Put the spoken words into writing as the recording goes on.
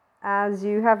As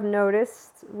you have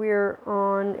noticed, we're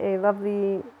on a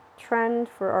lovely trend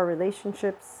for our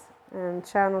relationships and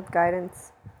channeled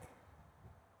guidance.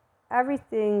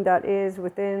 Everything that is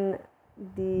within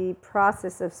the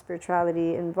process of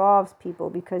spirituality involves people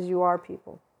because you are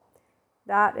people.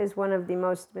 That is one of the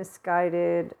most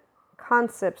misguided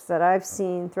concepts that I've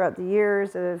seen throughout the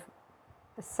years of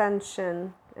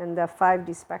ascension and the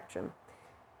 5D spectrum,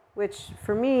 which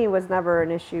for me was never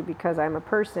an issue because I'm a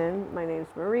person. My name's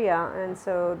Maria, and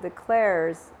so the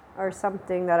clairs are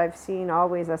something that I've seen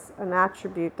always as an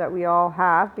attribute that we all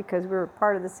have because we're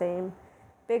part of the same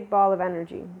big ball of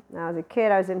energy. Now, as a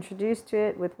kid, I was introduced to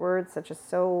it with words such as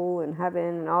soul and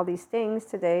heaven and all these things.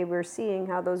 Today, we're seeing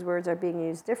how those words are being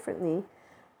used differently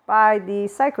by the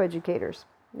psychoeducators.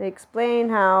 They explain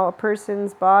how a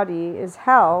person's body is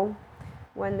hell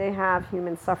when they have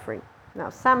human suffering. Now,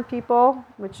 some people,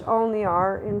 which only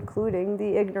are including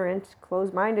the ignorant,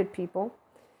 closed-minded people,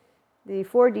 the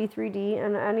 4D, 3D,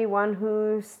 and anyone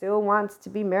who still wants to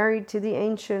be married to the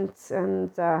ancients,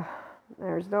 and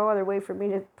there's no other way for me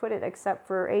to put it except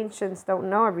for ancients don't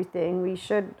know everything. We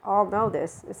should all know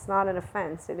this. It's not an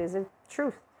offense. It is a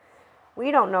truth. We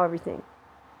don't know everything.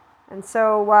 And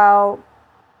so while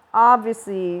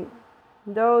obviously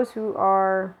those who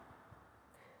are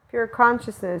pure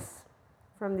consciousness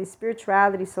from the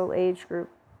spirituality soul age group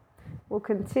will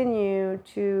continue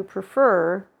to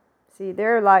prefer, see,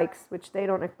 their likes, which they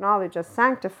don't acknowledge as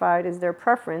sanctified, is their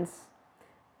preference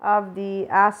of the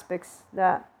aspects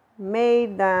that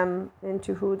made them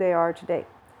into who they are today.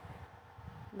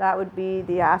 That would be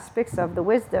the aspects of the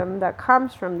wisdom that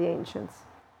comes from the ancients,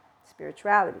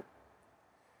 spirituality.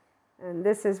 And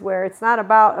this is where it's not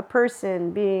about a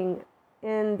person being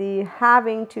in the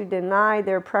having to deny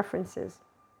their preferences.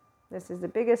 This is the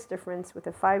biggest difference with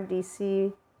a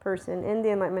 5DC person in the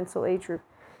Enlightenment Soul Age group.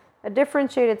 A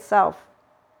differentiated self.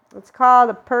 It's called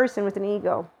a person with an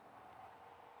ego.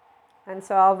 And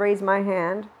so I'll raise my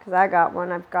hand because I got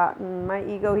one. I've gotten my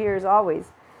ego here as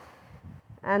always.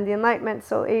 And the Enlightenment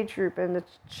Soul Age group and the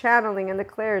channeling and the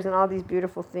clairs and all these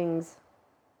beautiful things.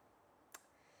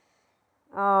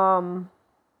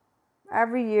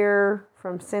 Every year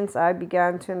since I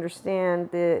began to understand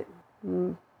the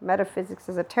metaphysics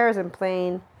as a terrorism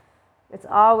plane, it's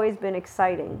always been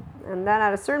exciting. And then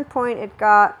at a certain point it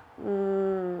got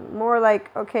more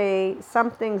like, okay,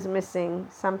 something's missing.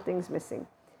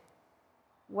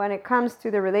 When it comes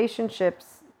to the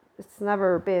relationships, it's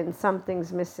never been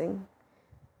something's missing.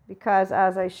 Because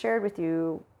as I shared with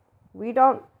you, we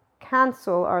don't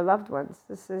cancel our loved ones.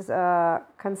 This is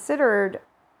considered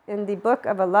in the book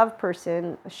of a love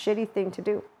person a shitty thing to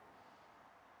do.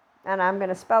 And I'm going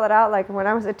to spell it out like when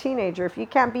I was a teenager. If you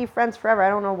can't be friends forever, I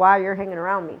don't know why you're hanging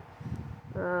around me.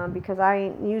 Because I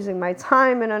ain't using my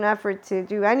time in an effort to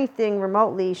do anything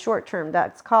remotely short term.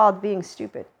 That's called being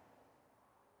stupid.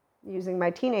 Using my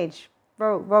teenage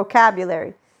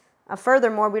vocabulary.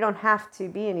 Furthermore, we don't have to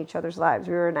be in each other's lives.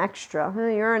 We're an extra.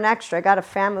 You're an extra. I got a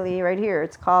family right here.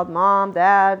 It's called mom,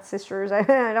 dad, sisters. I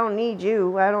don't need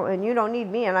you. And you don't need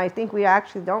me. And I think we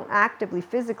actually don't actively,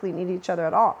 physically need each other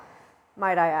at all,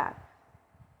 might I add.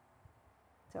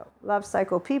 So, love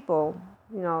cycle people,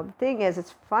 the thing is,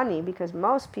 it's funny because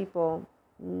most people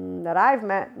that I've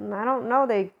met, I don't know,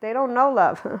 they don't know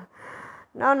love.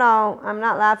 No, I'm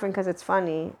not laughing because it's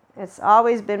funny. It's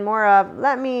always been more of,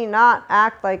 let me not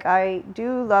act like I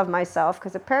do love myself,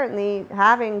 because apparently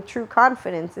having true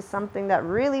confidence is something that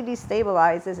really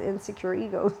destabilizes insecure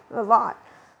egos a lot.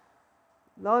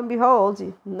 Lo and behold,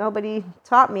 nobody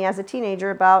taught me as a teenager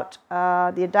about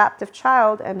the adaptive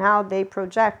child and how they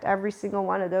project every single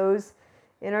one of those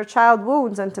inner child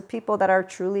wounds onto people that are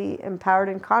truly empowered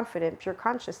and confident, pure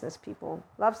consciousness people,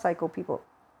 love cycle people.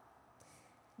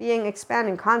 Being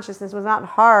expanding consciousness was not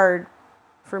hard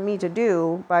for me to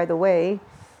do, by the way.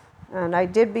 And I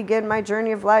did begin my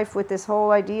journey of life with this whole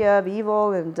idea of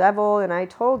evil and devil. And I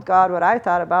told God what I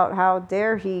thought about how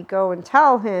dare he go and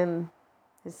tell him,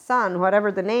 his son,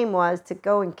 whatever the name was, to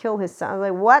go and kill his son. I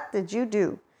was like, what did you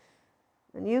do?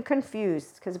 And you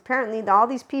confused, because apparently all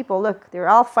these people, look, they're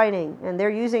all fighting and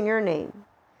they're using your name.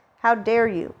 How dare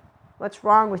you? What's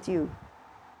wrong with you?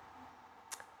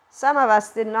 Some of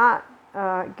us did not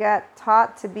get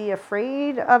taught to be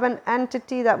afraid of an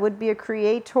entity that would be a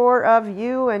creator of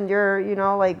you and your,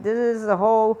 this is the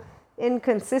whole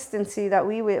inconsistency that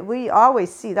we always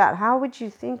see that. How would you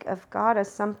think of God as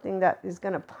something that is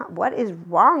going to, what is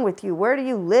wrong with you? Where do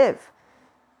you live?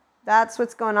 That's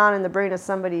what's going on in the brain of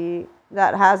somebody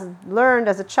that has learned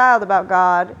as a child about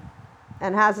God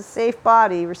and has a safe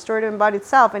body, restored embodied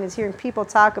self, and is hearing people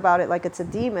talk about it like it's a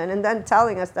demon, and then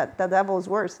telling us that the devil is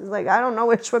worse. It's like, I don't know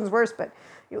which one's worse, but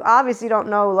You obviously don't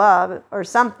know love or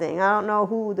something. I don't know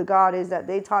who the God is that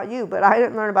they taught you, but I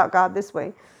didn't learn about God this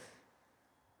way.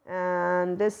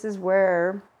 And this is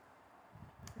where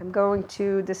I'm going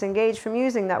to disengage from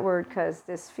using that word, because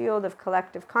this field of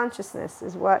collective consciousness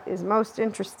is what is most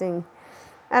interesting.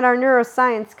 And our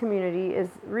neuroscience community is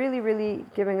really, really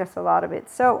giving us a lot of it.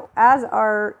 So as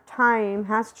our time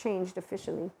has changed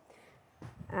officially,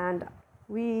 and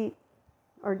we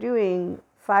are doing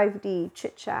 5D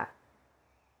chit chat,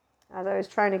 as I was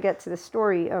trying to get to the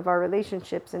story of our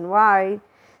relationships and why,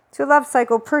 to a love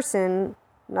cycle person,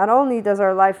 not only does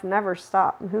our life never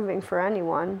stop moving for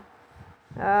anyone,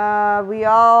 we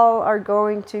all are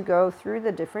going to go through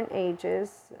the different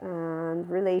ages and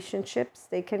relationships.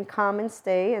 They can come and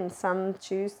stay, and some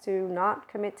choose to not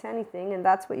commit to anything. And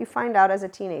that's what you find out as a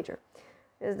teenager,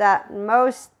 is that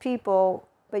most people,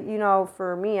 but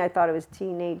for me, I thought it was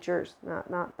teenagers,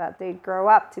 not that they'd grow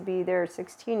up to be their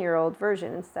 16-year-old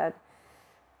version. Instead,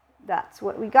 that's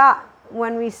what we got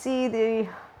when we see the,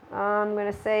 I'm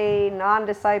going to say,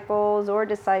 non-disciples or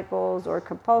disciples or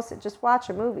compulsive. Just watch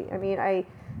a movie. I mean, I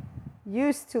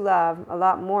used to love a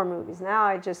lot more movies. Now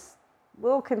I just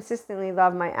will consistently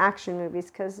love my action movies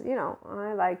because,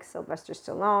 I like Sylvester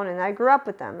Stallone and I grew up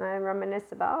with them. And I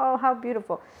reminisce about, oh, how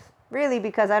beautiful. Really,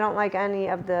 because I don't like any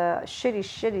of the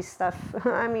shitty stuff.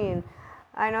 I mean,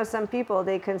 I know some people,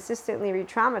 they consistently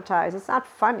re-traumatize. It's not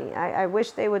funny. I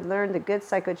wish they would learn the good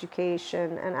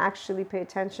psychoeducation and actually pay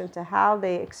attention to how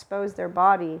they expose their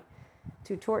body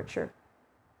to torture.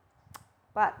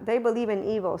 But they believe in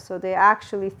evil, so they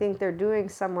actually think they're doing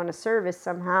someone a service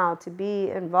somehow to be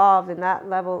involved in that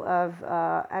level of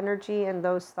energy and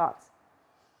those thoughts.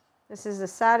 This is the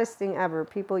saddest thing ever.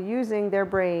 People using their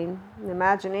brain, the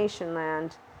imagination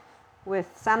land, with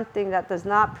something that does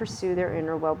not pursue their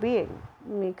inner well-being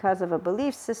because of a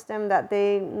belief system that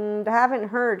they haven't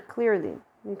heard clearly.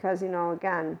 Because,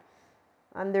 again,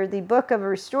 under the book of a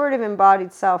restorative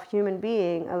embodied self human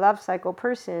being, a love cycle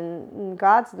person,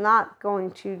 God's not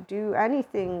going to do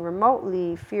anything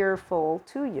remotely fearful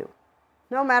to you.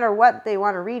 No matter what they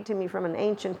want to read to me from an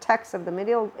ancient text of the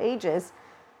Middle Ages,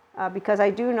 because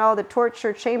I do know the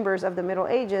torture chambers of the Middle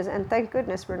Ages, and thank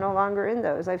goodness we're no longer in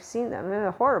those. I've seen them.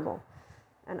 They're horrible.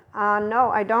 And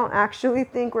no, I don't actually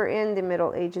think we're in the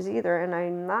Middle Ages either, and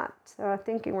I'm not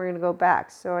thinking we're going to go back.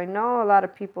 So I know a lot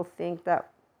of people think that,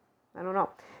 I don't know.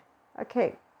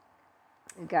 Okay,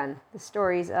 again, the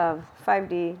stories of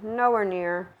 5D, nowhere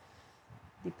near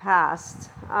the past.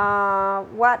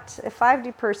 What a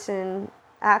 5D person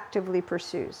actively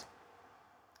pursues.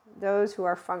 Those who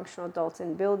are functional adults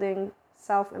in building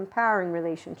self-empowering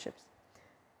relationships.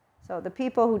 So the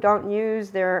people who don't use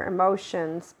their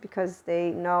emotions because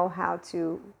they know how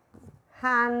to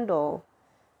handle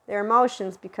their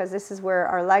emotions, because this is where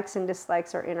our likes and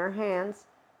dislikes are in our hands.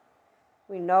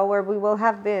 We know where we will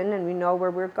have been and we know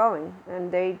where we're going.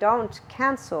 And they don't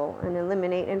cancel and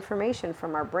eliminate information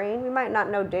from our brain. We might not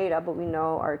know data, but we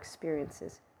know our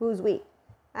experiences. Who's we?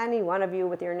 Any one of you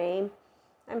with your name.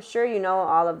 I'm sure you know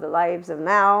all of the lives of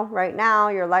now, right now,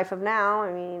 your life of now.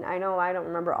 I mean, I know I don't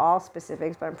remember all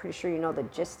specifics, but I'm pretty sure you know the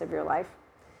gist of your life.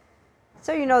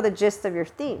 So you know the gist of your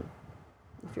theme.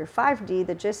 If you're 5D,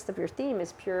 the gist of your theme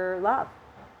is pure love.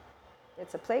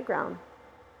 It's a playground.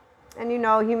 And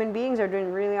human beings are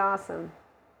doing really awesome.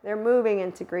 They're moving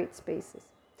into great spaces.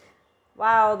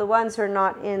 While the ones who are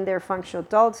not in their functional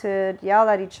adulthood yell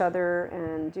at each other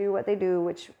and do what they do,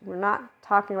 which we're not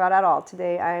talking about at all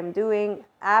today. I am doing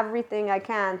everything I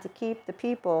can to keep the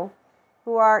people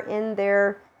who are in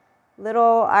their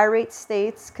little irate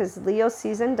states, because Leo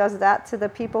season does that to the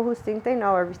people who think they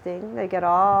know everything. They get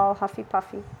all huffy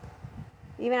puffy.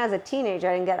 Even as a teenager,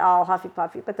 I didn't get all huffy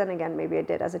puffy, but then again, maybe I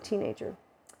did as a teenager.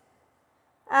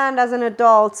 And as an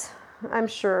adult, I'm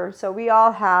sure. So we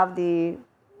all have the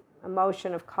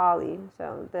emotion of Kali.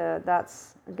 So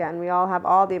that's, again, we all have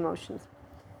all the emotions.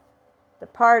 The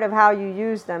part of how you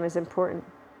use them is important.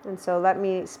 And so let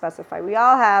me specify. We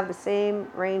all have the same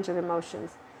range of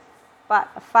emotions. But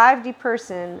a 5D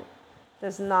person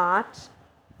does not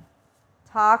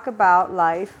talk about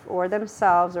life or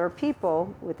themselves or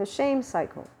people with a shame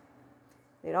cycle.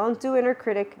 They don't do inner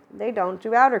critic. They don't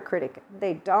do outer critic.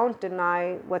 They don't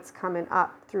deny what's coming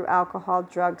up through alcohol,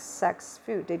 drugs, sex,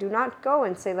 food. They do not go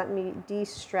and say, let me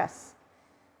de-stress.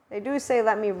 They do say,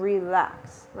 let me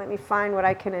relax. Let me find what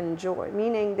I can enjoy.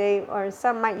 Meaning or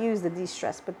some might use the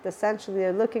de-stress, but essentially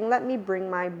they're looking, let me bring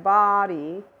my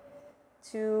body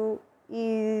to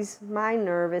ease my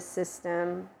nervous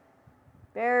system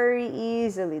very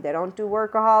easily. They don't do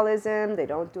workaholism. They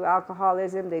don't do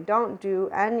alcoholism. They don't do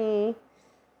any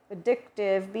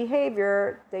addictive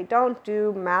behavior, they don't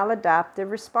do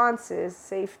maladaptive responses,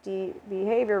 safety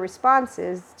behavior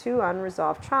responses to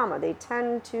unresolved trauma. They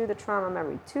tend to the trauma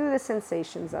memory, to the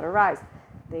sensations that arise.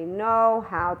 They know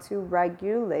how to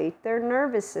regulate their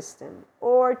nervous system,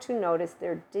 or to notice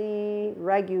they're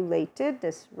deregulated,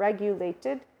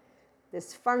 dysregulated,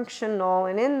 dysfunctional,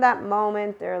 and in that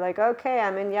moment they're like, okay,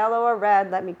 I'm in yellow or red,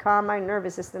 let me calm my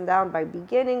nervous system down by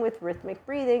beginning with rhythmic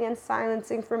breathing and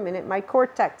silencing for a minute my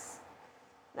cortex,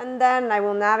 and then I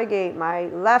will navigate my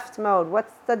left mode.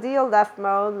 What's the deal, left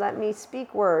mode? Let me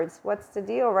speak words. What's the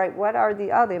deal, right? What are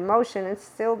the other emotion? It's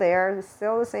still there, it's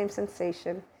still the same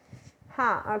sensation.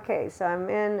 Okay, so I'm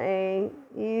in a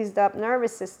eased up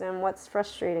nervous system. What's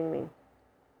frustrating me?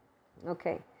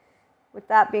 Okay, with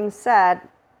that being said,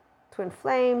 twin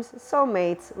flames,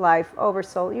 soulmates, life,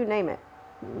 oversoul, you name it.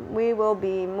 We will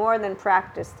be more than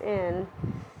practiced in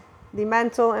the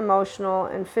mental, emotional,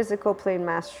 and physical plane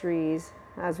masteries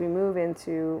as we move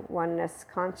into oneness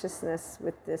consciousness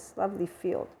with this lovely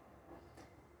field.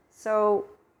 So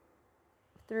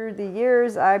through the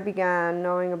years, I began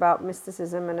knowing about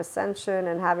mysticism and ascension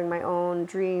and having my own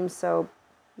dreams, so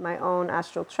my own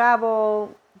astral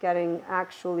travel, getting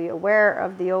actually aware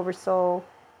of the oversoul,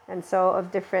 and so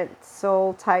of different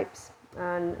soul types,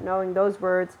 and knowing those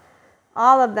words.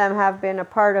 All of them have been a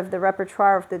part of the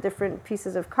repertoire of the different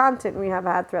pieces of content we have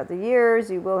had throughout the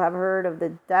years. You will have heard of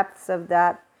the depths of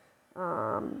that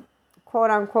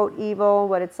quote-unquote evil,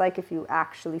 what it's like if you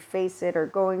actually face it, or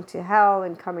going to hell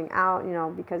and coming out,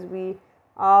 because we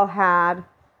all had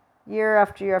year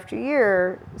after year after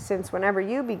year, since whenever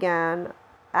you began,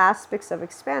 aspects of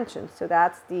expansion. So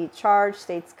that's the charged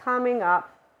states coming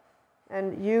up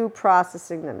and you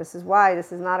processing them. This is why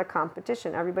this is not a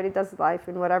competition. Everybody does life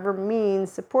in whatever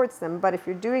means supports them. But if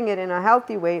you're doing it in a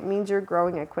healthy way, it means you're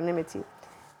growing equanimity.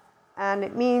 And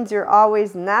it means you're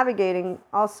always navigating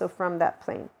also from that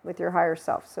plane with your higher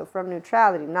self. So from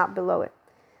neutrality, not below it.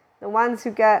 The ones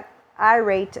who get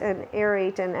irate and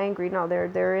irate and angry, no,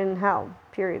 they're in hell,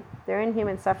 period. They're in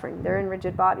human suffering. They're in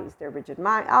rigid bodies. They're rigid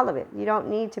mind, all of it. You don't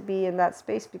need to be in that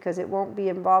space because it won't be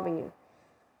involving you.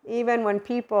 Even when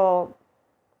people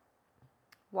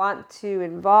want to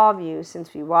involve you,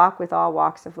 since we walk with all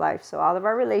walks of life. So all of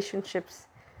our relationships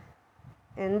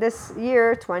in this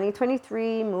year,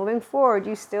 2023, moving forward,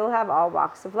 you still have all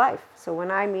walks of life. So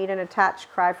when I meet an attached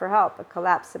cry for help, a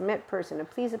collapse submit person, a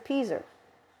please appeaser,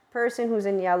 person who's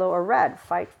in yellow or red,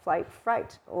 fight, flight,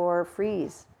 fright, or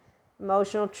freeze,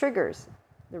 emotional triggers.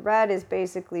 The red is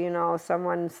basically,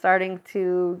 someone starting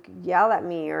to yell at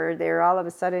me, or they're all of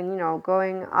a sudden,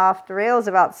 going off the rails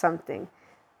about something,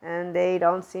 and they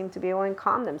don't seem to be able to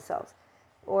calm themselves.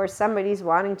 Or somebody's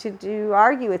wanting to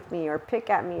argue with me or pick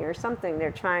at me or something.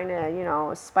 They're trying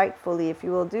to, spitefully, if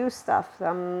you will, do stuff.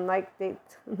 Like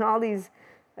all these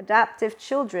adaptive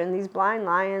children, these blind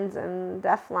lions and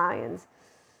deaf lions.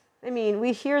 I mean,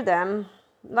 we hear them.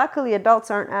 Luckily,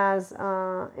 adults aren't as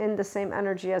in the same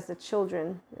energy as the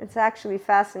children. It's actually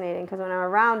fascinating because when I'm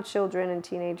around children and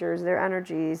teenagers, their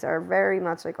energies are very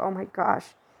much like, oh my gosh.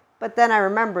 But then I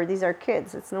remember these are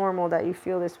kids. It's normal that you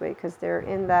feel this way because they're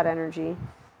in that energy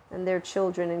and they're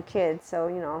children and kids.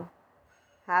 So,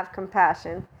 have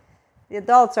compassion. The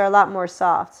adults are a lot more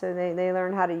soft. So they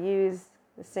learn how to use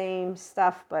the same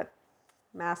stuff but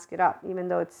mask it up, even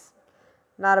though it's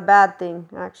not a bad thing.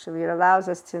 Actually, it allows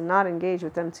us to not engage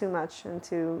with them too much and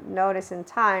to notice in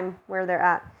time where they're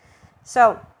at.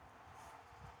 So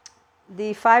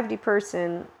the 5D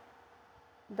person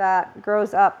that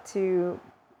grows up to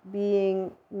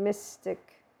being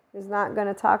mystic is not going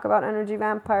to talk about energy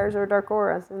vampires or dark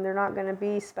auras, and they're not going to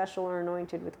be special or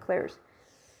anointed with clairs.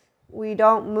 We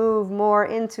don't move more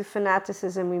into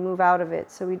fanaticism, we move out of it.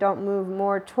 So we don't move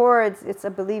more towards it's a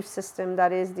belief system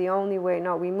that is the only way.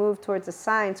 No, we move towards a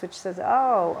science which says,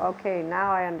 oh, okay,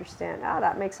 now I understand.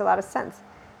 That makes a lot of sense.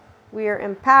 We are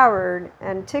empowered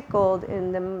and tickled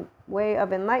in the way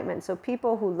of enlightenment. So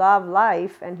people who love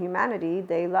life and humanity,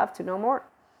 they love to know more.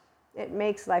 It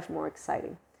makes life more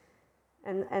exciting.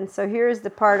 And so here's the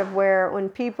part of where when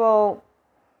people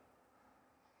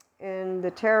in the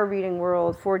tarot reading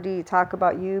world, 4D, talk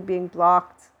about you being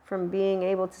blocked from being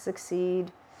able to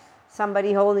succeed,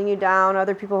 somebody holding you down,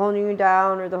 other people holding you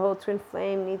down, or the whole twin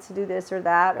flame needs to do this or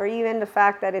that, or even the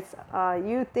fact that it's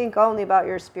you think only about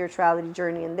your spirituality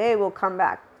journey and they will come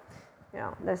back.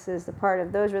 This is the part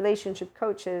of those relationship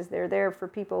coaches. They're there for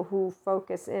people who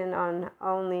focus in on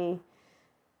only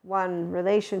one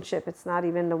relationship. It's not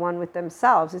even the one with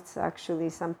themselves. It's actually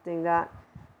something that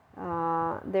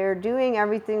they're doing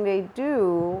everything they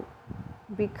do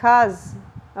because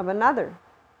of another.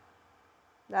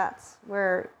 That's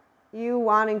where you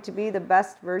wanting to be the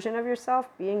best version of yourself,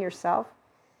 being yourself.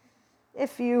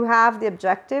 If you have the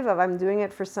objective of I'm doing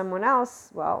it for someone else,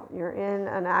 well, you're in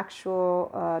an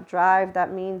actual drive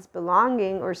that means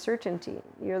belonging or certainty.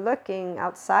 You're looking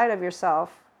outside of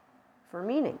yourself for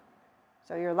meaning.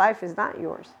 So your life is not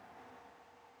yours.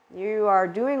 You are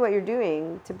doing what you're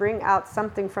doing to bring out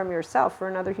something from yourself for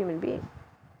another human being.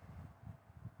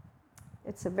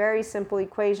 It's a very simple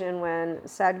equation when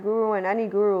Sadhguru and any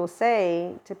guru will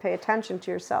say to pay attention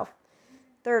to yourself.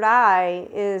 Third eye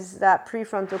is that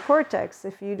prefrontal cortex.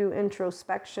 If you do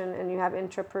introspection and you have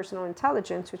intrapersonal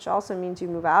intelligence, which also means you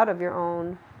move out of your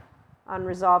own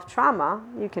unresolved trauma,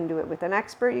 you can do it with an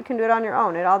expert, you can do it on your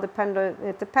own.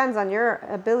 It depends on your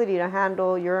ability to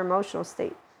handle your emotional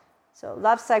state. So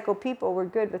love cycle people, we're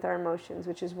good with our emotions,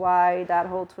 which is why that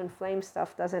whole twin flame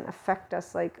stuff doesn't affect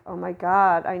us like, oh my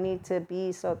God, I need to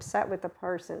be so upset with the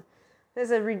person.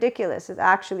 This is ridiculous. It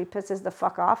actually pisses the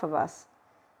fuck off of us.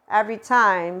 Every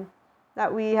time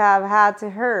that we have had to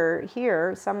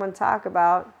hear someone talk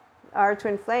about our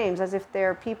twin flames as if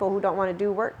they're people who don't want to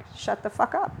do work, shut the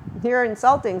fuck up. You're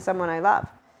insulting someone I love.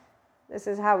 This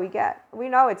is how we get. We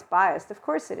know it's biased. Of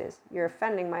course it is. You're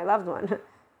offending my loved one.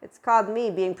 It's called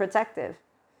me being protective.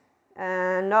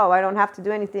 And no, I don't have to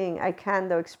do anything. I can,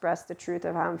 though, express the truth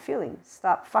of how I'm feeling.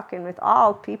 Stop fucking with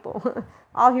all people.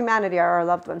 All humanity are our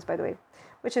loved ones, by the way.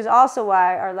 Which is also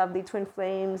why our lovely twin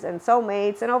flames and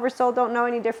soulmates and oversoul don't know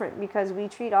any different, because we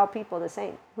treat all people the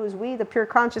same. Who's we? The pure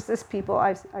consciousness people.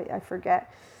 I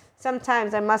forget.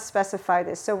 Sometimes I must specify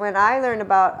this. So when I learn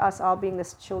about us all being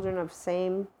this children of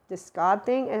this God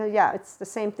thing, yeah, it's the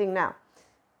same thing now.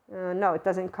 No, it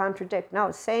doesn't contradict.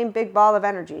 No, same big ball of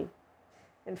energy.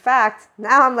 In fact,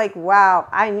 now I'm like, wow,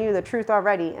 I knew the truth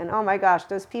already. And oh my gosh,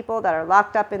 those people that are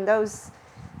locked up in those,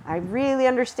 I really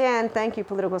understand, thank you,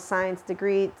 political science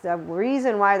degree, the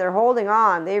reason why they're holding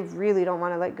on. They really don't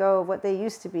want to let go of what they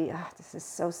used to be. This is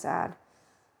so sad.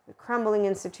 The crumbling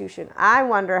institution. I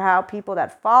wonder how people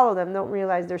that follow them don't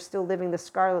realize they're still living the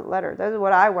scarlet letter. That's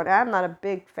what I want. I'm not a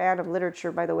big fan of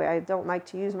literature, by the way. I don't like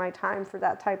to use my time for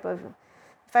that type of...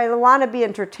 If I want to be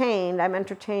entertained, I'm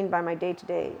entertained by my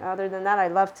day-to-day. Other than that, I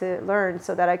love to learn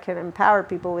so that I can empower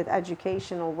people with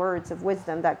educational words of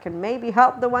wisdom that can maybe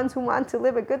help the ones who want to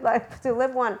live a good life to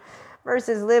live one,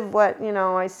 versus live what,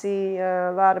 I see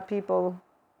a lot of people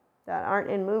that aren't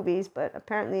in movies, but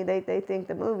apparently they think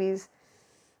the movies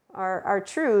are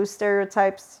true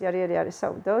stereotypes, yada, yada, yada.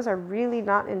 So those are really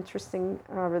not interesting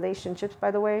relationships,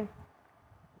 by the way.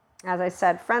 As I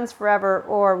said, friends forever,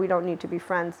 or we don't need to be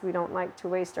friends. We don't like to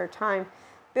waste our time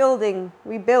building.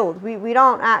 We build. We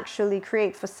don't actually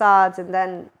create facades and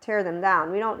then tear them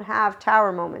down. We don't have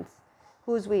tower moments.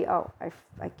 Who's we? Oh,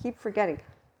 I keep forgetting.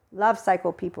 Love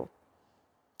cycle people.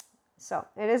 So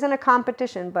it isn't a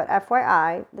competition, but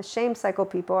FYI, the shame cycle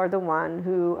people are the one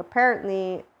who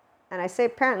apparently, and I say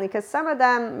apparently because some of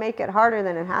them make it harder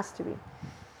than it has to be.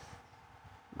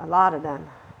 A lot of them.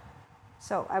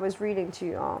 So I was reading to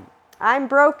you all. I'm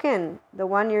broken. The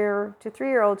 1-year to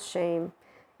 3-year-old shame.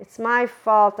 It's my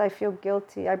fault. I feel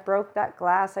guilty. I broke that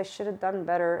glass. I should have done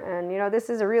better. And, this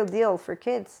is a real deal for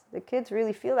kids. The kids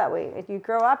really feel that way. If you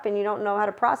grow up and you don't know how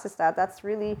to process that, that's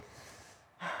really,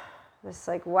 it's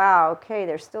like, wow, okay,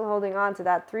 they're still holding on to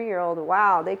that 3-year-old.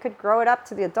 Wow, they could grow it up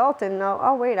to the adult and know,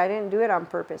 oh, wait, I didn't do it on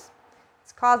purpose.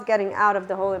 It's called getting out of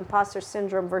the whole imposter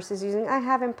syndrome versus using, I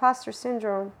have imposter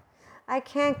syndrome. I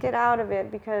can't get out of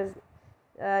it because,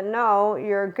 no,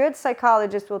 your good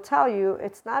psychologist will tell you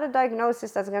it's not a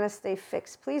diagnosis that's going to stay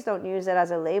fixed. Please don't use it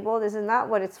as a label. This is not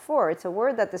what it's for. It's a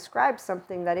word that describes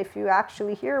something that if you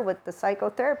actually hear what the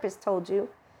psychotherapist told you,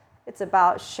 it's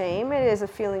about shame. It is a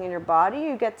feeling in your body.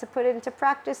 You get to put it into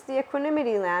practice, the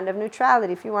equanimity land of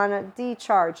neutrality, if you want to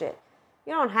decharge it.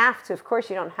 You don't have to. Of course,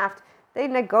 you don't have to. They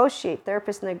negotiate.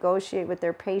 Therapists negotiate with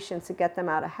their patients to get them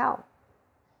out of hell.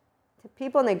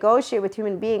 People negotiate with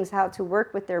human beings how to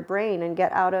work with their brain and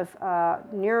get out of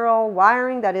neural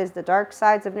wiring, that is the dark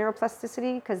sides of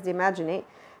neuroplasticity, because the imagination.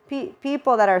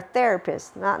 People that are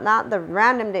therapists, not the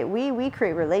random day. We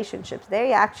create relationships.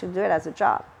 They actually do it as a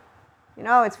job.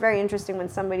 It's very interesting when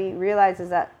somebody realizes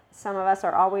that some of us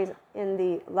are always in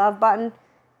the love button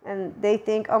and they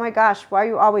think, oh my gosh, why are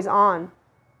you always on?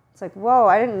 It's like, whoa,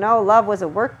 I didn't know love was a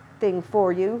work thing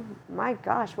for you. My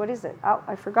gosh, what is it? Oh,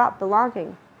 I forgot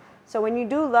belonging. So when you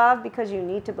do love because you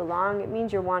need to belong, it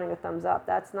means you're wanting a thumbs up.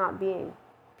 That's not being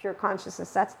pure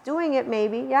consciousness. That's doing it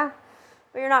maybe, yeah.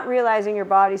 But you're not realizing your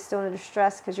body's still under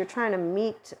stress because you're trying to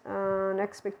meet an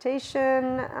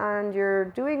expectation and you're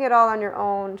doing it all on your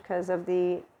own because of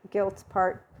the guilt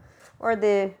part or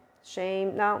the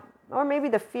shame. No, or maybe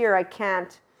the fear, I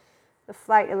can't. the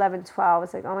flight 1112.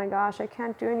 It's like, oh my gosh, I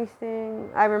can't do anything.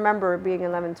 I remember being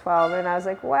 1112 and I was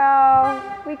like, well,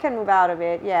 we can move out of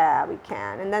it. Yeah, we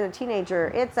can. And then the teenager,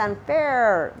 it's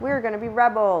unfair. We're going to be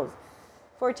rebels.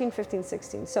 14, 15,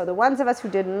 16. So the ones of us who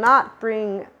did not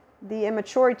bring the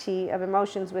immaturity of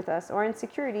emotions with us or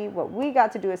insecurity, what we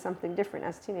got to do is something different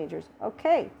as teenagers.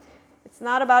 Okay. It's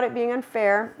not about it being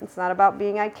unfair. It's not about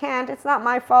being I can't. It's not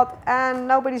my fault and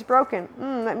nobody's broken.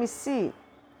 Let me see.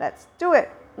 Let's do it.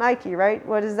 Nike, right?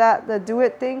 What is that? The do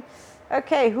it thing?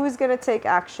 Okay, who's going to take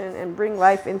action and bring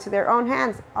life into their own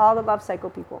hands? All the love cycle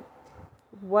people.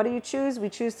 What do you choose? We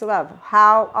choose to love.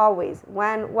 How? Always.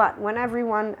 When? What? When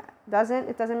everyone doesn't,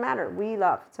 it doesn't matter. We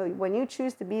love. So when you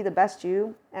choose to be the best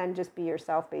you and just be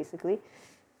yourself, basically,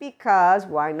 because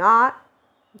why not?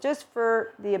 Just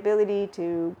for the ability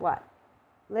to what?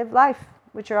 Live life,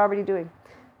 which you're already doing.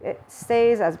 It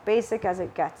stays as basic as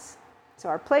it gets. So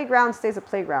our playground stays a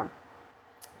playground.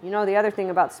 You know, the other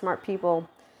thing about smart people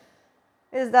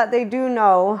is that they do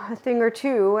know a thing or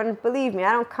two. And believe me,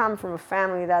 I don't come from a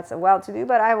family that's a well-to-do,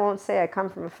 but I won't say I come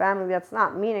from a family that's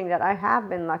not, meaning that I have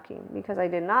been lucky because I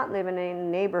did not live in a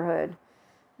neighborhood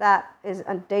that is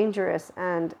dangerous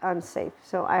and unsafe.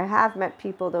 So I have met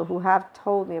people, though, who have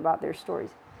told me about their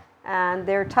stories. And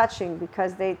they're touching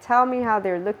because they tell me how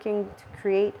they're looking to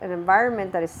create an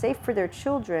environment that is safe for their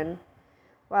children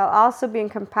while also being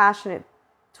compassionate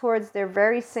towards their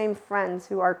very same friends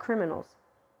who are criminals.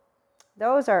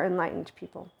 Those are enlightened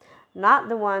people, not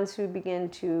the ones who begin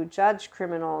to judge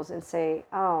criminals and say,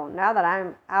 oh, now that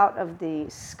I'm out of the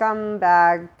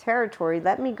scumbag territory,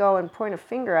 let me go and point a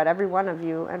finger at every one of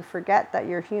you and forget that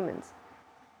you're humans.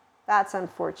 That's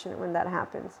unfortunate when that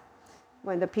happens.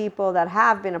 When the people that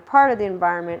have been a part of the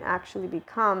environment actually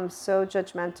become so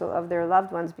judgmental of their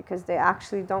loved ones because they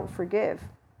actually don't forgive.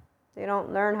 They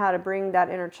don't learn how to bring that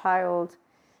inner child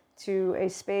to a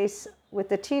space with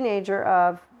the teenager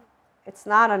of, it's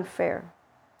not unfair.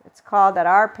 It's called that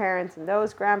our parents and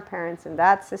those grandparents and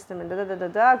that system and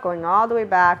going all the way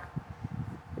back.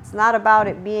 It's not about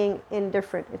it being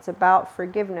indifferent. It's about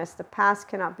forgiveness. The past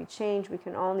cannot be changed. We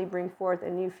can only bring forth a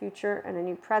new future and a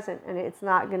new present. And it's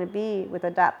not going to be with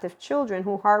adaptive children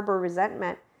who harbor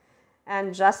resentment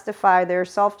and justify their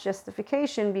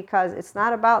self-justification, because it's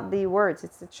not about the words,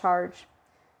 it's the charge.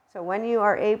 So when you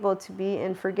are able to be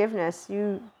in forgiveness,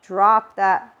 you drop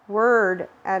that word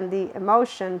and the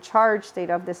emotion charge state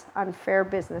of this unfair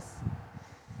business.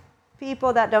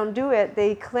 People that don't do it,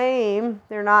 they claim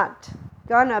they're not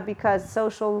gonna, because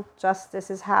social justice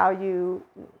is how you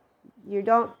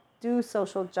don't do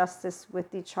social justice with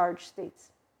the charge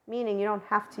states. Meaning you don't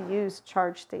have to use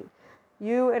charge state.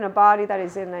 You in a body that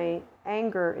is in a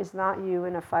anger is not you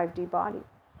in a 5D body.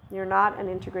 You're not an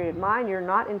integrated mind. You're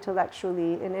not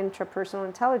intellectually an intrapersonal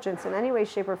intelligence in any way,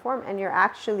 shape, or form. And you're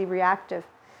actually reactive.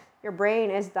 Your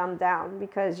brain is dumbed down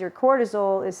because your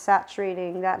cortisol is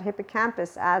saturating that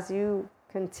hippocampus as you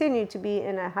continue to be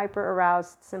in a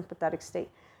hyper-aroused sympathetic state.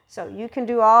 So you can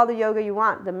do all the yoga you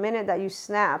want. The minute that you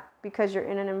snap, because you're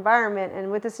in an environment and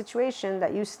with a situation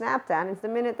that you snapped at, it's the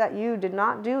minute that you did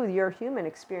not do your human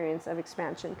experience of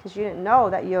expansion, because you didn't know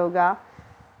that yoga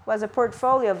was a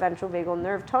portfolio of ventral vagal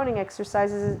nerve toning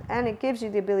exercises, and it gives you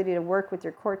the ability to work with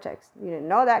your cortex. You didn't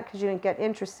know that because you didn't get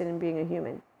interested in being a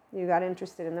human. You got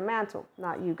interested in the mantle,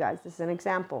 not you guys. This is an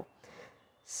example.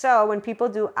 So when people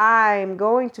do, I'm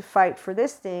going to fight for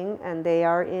this thing, and they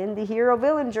are in the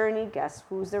hero-villain journey, guess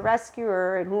who's the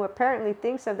rescuer and who apparently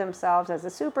thinks of themselves as a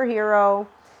superhero?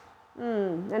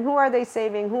 And who are they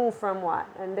saving who from what?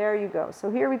 And there you go. So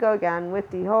here we go again with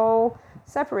the whole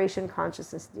separation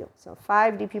consciousness deal. So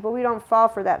 5D people, we don't fall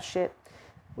for that shit.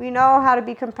 We know how to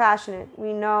be compassionate.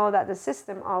 We know that the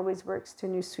system always works to a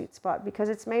new sweet spot because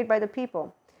it's made by the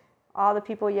people. All the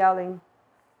people yelling,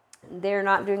 they're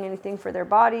not doing anything for their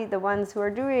body. The ones who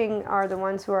are doing are the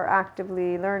ones who are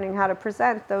actively learning how to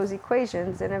present those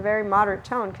equations in a very moderate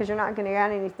tone, because you're not going to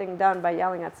get anything done by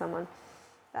yelling at someone.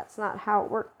 That's not how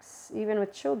it works, even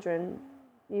with children.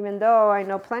 Even though I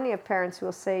know plenty of parents who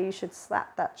will say you should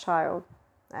slap that child.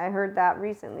 I heard that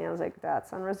recently. I was like,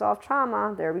 that's unresolved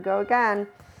trauma. There we go again.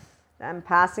 I'm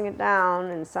passing it down,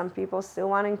 and some people still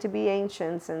wanting to be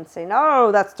ancients and say,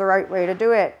 no, that's the right way to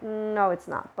do it. No, it's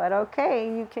not. But okay,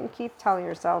 you can keep telling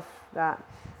yourself that.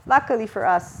 Luckily for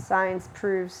us, science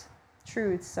proves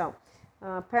truth. So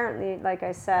apparently, like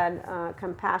I said,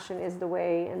 compassion is the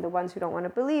way, and the ones who don't want to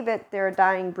believe it, they're a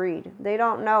dying breed. They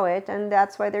don't know it, and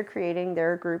that's why they're creating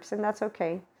their groups, and that's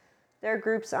okay. Their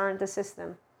groups aren't the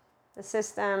system. The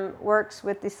system works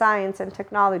with the science and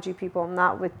technology people,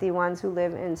 not with the ones who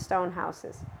live in stone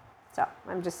houses. So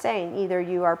I'm just saying, either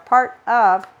you are part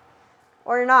of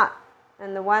or you're not.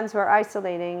 And the ones who are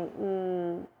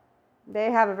isolating,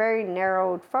 they have a very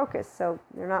narrowed focus. So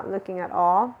they're not looking at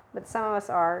all. But some of us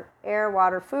are air,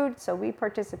 water, food. So we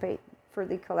participate for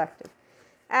the collective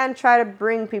and try to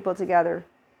bring people together.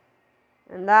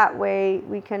 And that way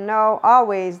we can know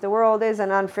always the world is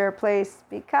an unfair place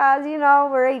because,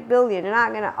 we're 8 billion. You're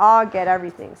not going to all get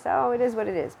everything. So it is what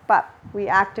it is. But we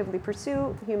actively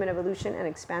pursue human evolution and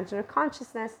expansion of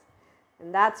consciousness.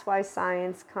 And that's why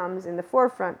science comes in the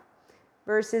forefront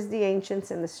versus the ancients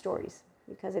and the stories.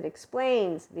 Because it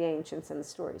explains the ancients and the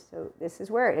stories. So this is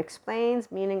where it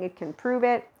explains, meaning it can prove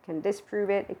it, can disprove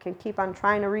it. It can keep on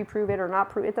trying to reprove it or not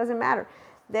prove it. It doesn't matter.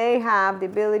 They have the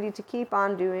ability to keep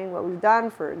on doing what we've done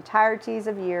for entireties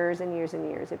of years and years and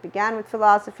years. It began with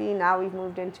philosophy. Now we've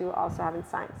moved into also having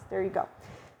science. There you go.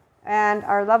 And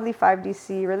our lovely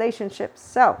 5DC relationships.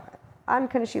 So,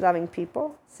 unconditionally loving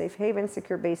people, safe haven,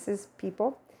 secure bases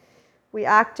people. We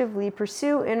actively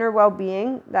pursue inner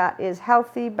well-being that is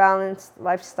healthy, balanced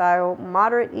lifestyle,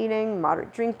 moderate eating,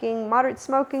 moderate drinking, moderate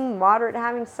smoking, moderate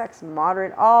having sex,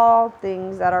 moderate all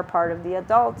things that are part of the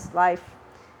adult's life.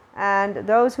 And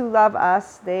those who love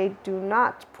us, they do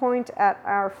not point at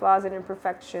our flaws and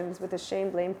imperfections with a shame,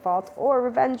 blame, fault, or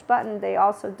revenge button. They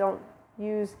also don't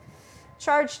use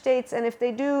charge states. And if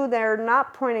they do, they're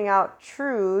not pointing out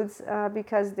truths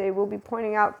because they will be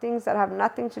pointing out things that have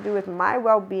nothing to do with my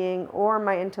well-being or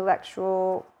my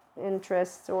intellectual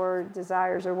interests or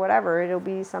desires or whatever. It'll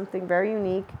be something very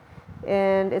unique.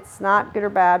 And it's not good or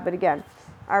bad. But again,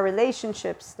 our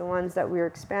relationships, the ones that we're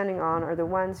expanding on, are the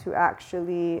ones who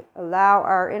actually allow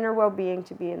our inner well-being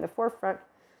to be in the forefront,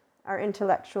 our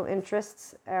intellectual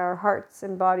interests, our hearts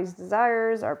and bodies'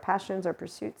 desires, our passions, our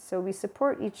pursuits. So we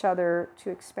support each other to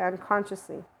expand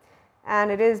consciously.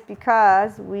 And it is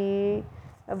because we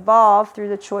evolve through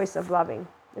the choice of loving.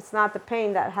 It's not the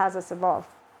pain that has us evolve.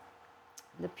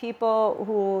 The people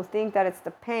who think that it's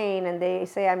the pain and they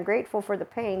say, I'm grateful for the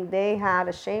pain, they had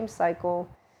a shame cycle.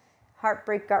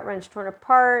 Heartbreak, gut wrench, torn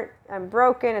apart. I'm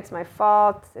broken. It's my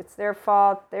fault. It's their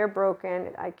fault. They're broken.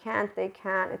 I can't. They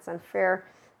can't. It's unfair.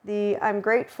 The I'm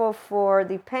grateful for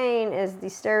the pain is the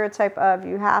stereotype of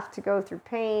you have to go through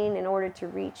pain in order to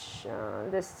reach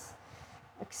this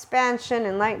expansion,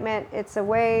 enlightenment. It's a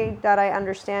way that I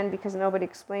understand because nobody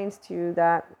explains to you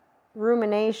that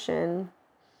rumination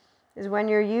is when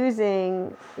you're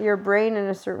using your brain in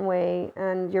a certain way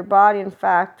and your body, in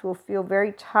fact, will feel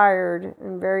very tired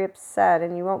and very upset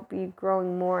and you won't be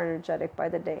growing more energetic by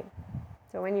the day.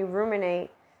 So when you ruminate,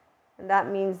 and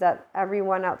that means that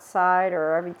everyone outside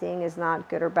or everything is not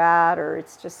good or bad or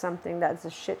it's just something that's a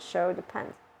shit show,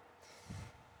 depends.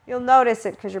 You'll notice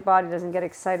it because your body doesn't get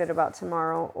excited about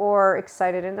tomorrow or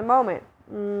excited in the moment.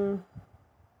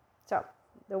 So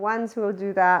the ones who will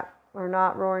do that are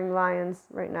not roaring lions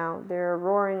right now. They're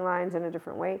roaring lions in a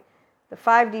different way. The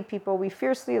 5D people we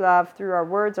fiercely love through our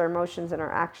words, our emotions, and our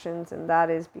actions. And that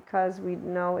is because we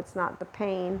know it's not the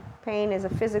pain. Pain is a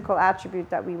physical attribute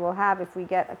that we will have if we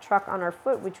get a truck on our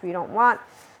foot, which we don't want.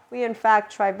 We, in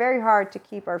fact, try very hard to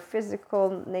keep our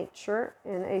physical nature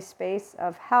in a space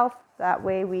of health. That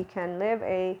way we can live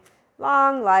a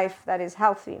long life that is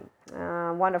healthy,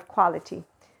 one of quality.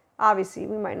 Obviously,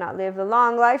 we might not live a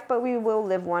long life, but we will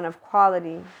live one of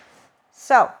quality.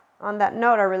 So, on that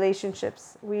note, our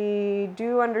relationships. We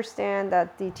do understand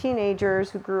that the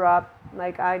teenagers who grew up,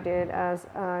 like I did, as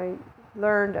I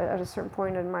learned at a certain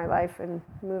point in my life and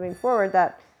moving forward,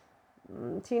 that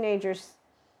teenagers,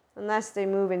 unless they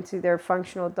move into their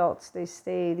functional adults, they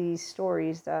stay these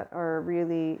stories that are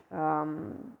really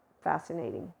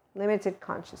fascinating. Limited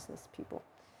consciousness people.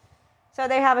 So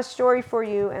they have a story for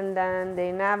you, and then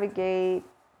they navigate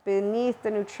beneath the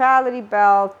neutrality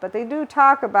belt, but they do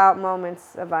talk about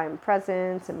moments of I am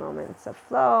presence and moments of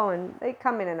flow, and they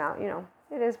come in and out.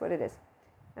 It is what it is.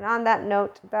 And on that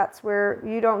note, that's where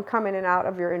you don't come in and out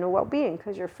of your inner well-being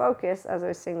because your focus, as I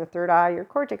was saying, the third eye, your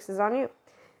cortex is on you.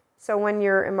 So when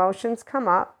your emotions come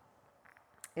up,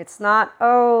 it's not,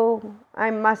 oh, I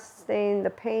must stay in the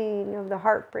pain of the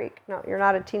heartbreak. No, you're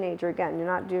not a teenager again. You're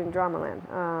not doing drama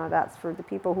land. That's for the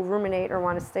people who ruminate or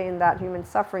want to stay in that human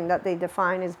suffering that they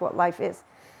define as what life is.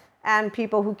 And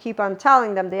people who keep on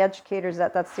telling them, the educators,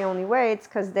 that that's the only way, it's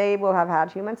because they will have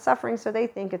had human suffering, so they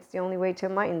think it's the only way to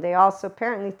enlighten. They also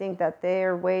apparently think that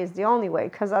their way is the only way,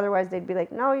 because otherwise they'd be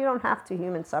like, no, you don't have to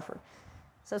human suffer.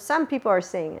 So some people are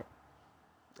saying it.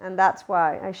 And that's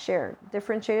why I share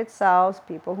differentiated selves,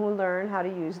 people who learn how to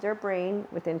use their brain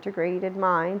with integrated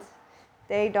minds.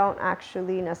 They don't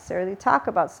actually necessarily talk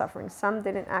about suffering. Some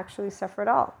didn't actually suffer at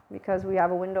all because we have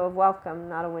a window of welcome,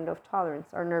 not a window of tolerance,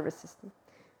 our nervous system,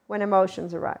 when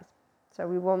emotions arise. So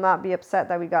we will not be upset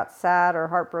that we got sad or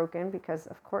heartbroken, because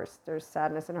of course there's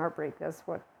sadness and heartbreak. That's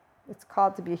what it's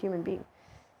called to be a human being.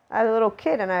 I was a little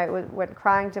kid and I went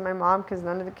crying to my mom because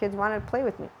none of the kids wanted to play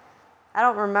with me. I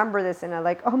don't remember this in a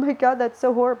like, oh my God, that's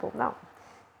so horrible. No.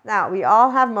 Now, we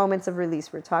all have moments of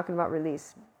release. We're talking about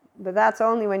release. But that's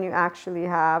only when you actually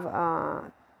have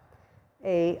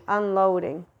a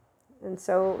unloading. And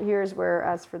so here's where,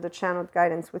 as for the channeled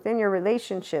guidance, within your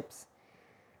relationships,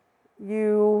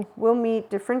 you will meet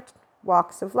different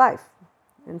walks of life.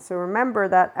 And so remember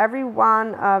that every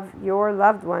one of your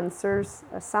loved ones serves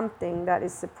something that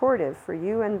is supportive for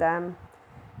you and them.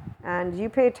 And you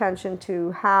pay attention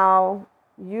to how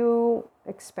you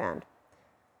expand.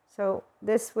 So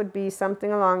this would be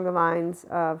something along the lines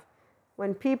of,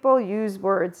 when people use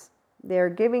words, they're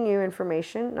giving you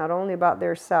information, not only about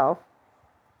their self,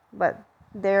 but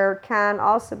there can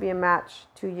also be a match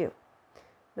to you.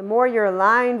 The more you're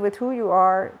aligned with who you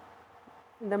are,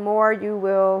 the more you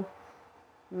will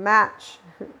match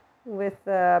with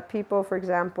people, for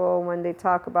example, when they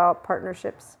talk about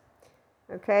partnerships.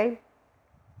 Okay?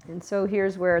 And so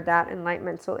here's where that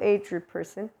enlightenment soul age group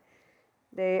person,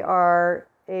 they are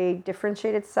a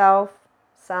differentiated self.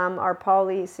 Some are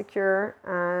poly-secure,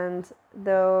 and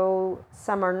though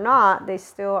some are not, they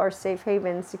still are safe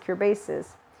haven, secure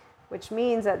bases, which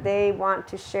means that they want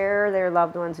to share their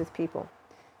loved ones with people.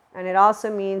 And it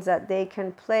also means that they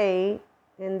can play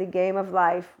in the game of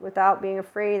life without being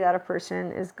afraid that a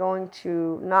person is going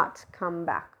to not come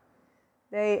back.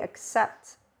 They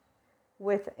accept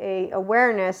with a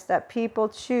awareness that people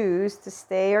choose to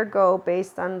stay or go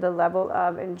based on the level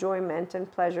of enjoyment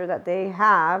and pleasure that they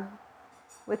have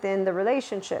within the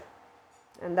relationship.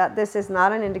 And that this is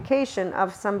not an indication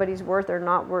of somebody's worth or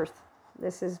not worth.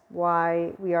 This is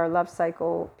why we are love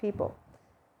cycle people.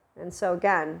 And so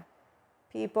again,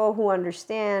 people who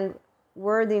understand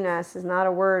worthiness is not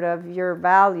a word of your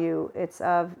value. It's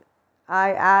of,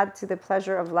 I add to the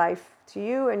pleasure of life to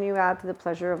you and you add to the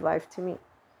pleasure of life to me.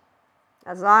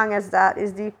 As long as that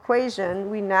is the equation,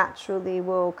 we naturally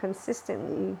will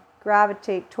consistently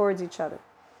gravitate towards each other.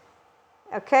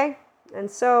 Okay? And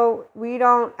so we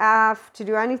don't have to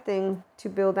do anything to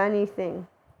build anything.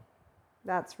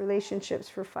 That's relationships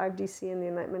for 5DC and the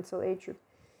Enlightenment Soul Age group.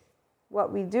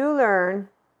 What we do learn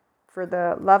for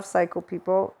the love cycle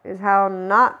people is how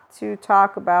not to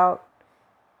talk about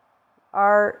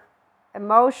our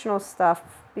emotional stuff,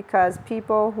 because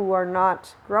people who are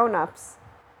not grown-ups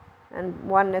and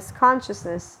oneness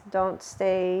consciousness don't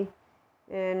stay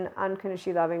in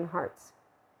unconditionally loving hearts.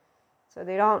 So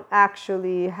they don't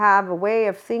actually have a way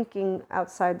of thinking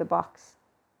outside the box.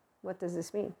 What does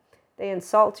this mean? They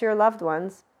insult your loved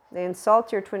ones. They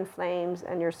insult your twin flames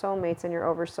and your soulmates and your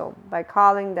oversoul by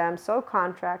calling them soul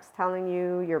contracts, telling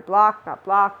you you're blocked, not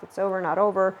blocked, it's over, not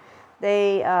over.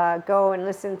 They go and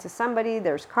listen to somebody.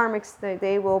 There's karmics.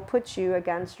 They will put you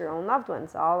against your own loved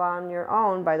ones, all on your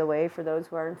own, by the way, for those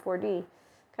who are in 4D,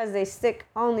 because they stick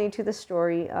only to the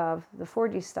story of the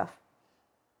 4D stuff.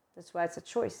 That's why it's a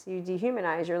choice. You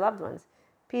dehumanize your loved ones.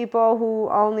 People who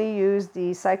only use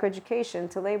the psychoeducation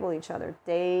to label each other,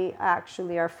 they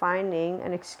actually are finding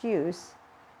an excuse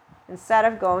instead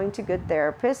of going to good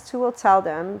therapists who will tell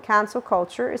them cancel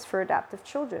culture is for adaptive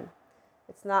children.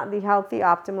 It's not the healthy,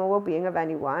 optimal well-being of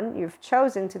anyone. You've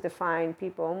chosen to define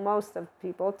people, most of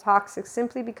people, toxic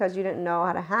simply because you didn't know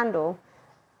how to handle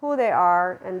who they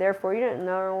are, and therefore you didn't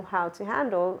know how to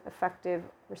handle effective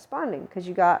responding because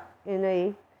you got in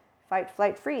a fight,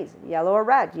 flight, freeze, yellow or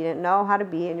red. You didn't know how to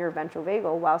be in your ventral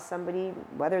vagal while somebody,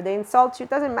 whether they insult you, it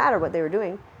doesn't matter what they were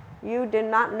doing. You did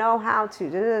not know how to.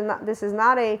 This is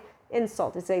not a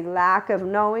insult. It's a lack of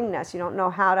knowingness. You don't know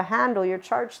how to handle your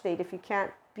charge state if you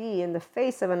can't be in the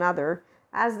face of another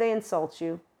as they insult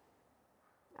you.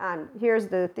 And here's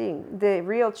the thing. The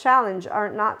real challenge are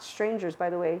not strangers, by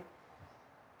the way,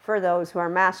 for those who are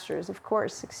masters, of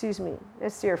course,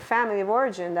 It's your family of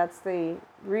origin. That's the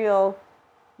real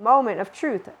moment of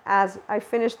truth. As I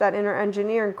finished that inner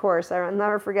engineering course, I will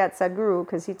never forget Sadhguru,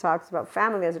 because he talks about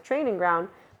family as a training ground,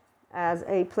 as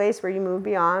a place where you move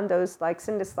beyond those likes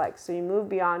and dislikes. So you move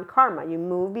beyond karma. You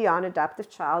move beyond adaptive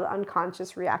child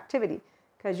unconscious reactivity,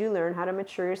 because you learn how to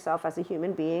mature yourself as a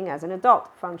human being, as an adult,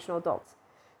 functional adults.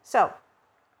 So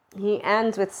he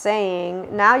ends with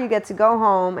saying, now you get to go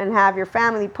home and have your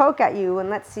family poke at you,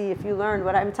 and let's see if you learned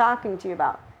what I'm talking to you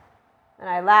about. And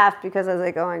I laughed because I was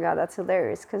like, oh my God, that's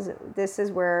hilarious. Because this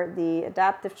is where the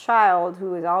adaptive child,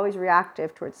 who is always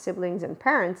reactive towards siblings and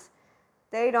parents,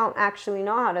 they don't actually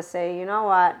know how to say, you know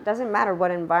what, doesn't matter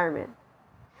what environment.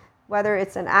 whether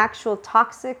it's an actual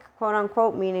toxic, quote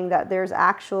unquote, meaning that there's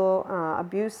actual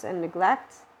abuse and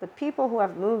neglect, the people who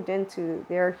have moved into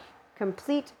their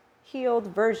complete healed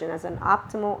version as an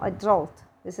optimal adult,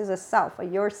 this is a self, a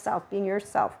yourself, being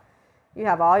yourself. You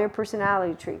have all your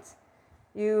personality traits.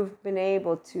 You've been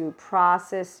able to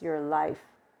process your life,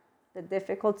 the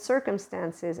difficult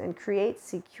circumstances, and create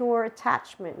secure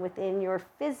attachment within your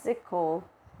physical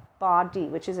body,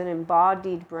 which is an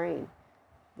embodied brain.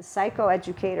 The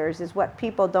psychoeducators is what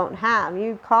people don't have.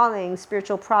 You calling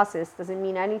spiritual process doesn't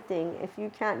mean anything if you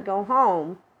can't go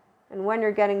home, and when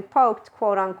you're getting poked,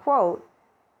 quote unquote,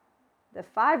 the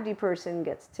 5D person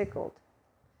gets tickled.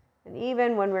 And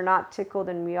even when we're not tickled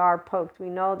and we are poked, we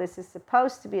know this is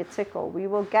supposed to be a tickle. We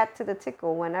will get to the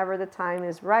tickle whenever the time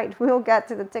is right. We'll get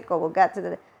to the tickle. We'll get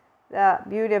to the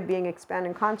beauty of being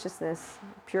expanding consciousness,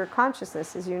 pure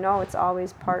consciousness, is it's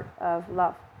always part of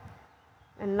love.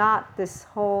 And not this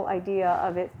whole idea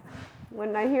of it.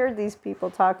 When I hear these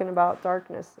people talking about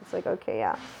darkness, it's like, okay,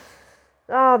 yeah.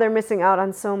 Oh, they're missing out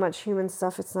on so much human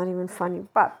stuff. It's not even funny.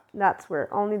 But that's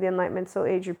where only the Enlightenment Soul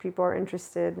Age group people are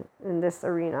interested in this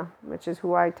arena, which is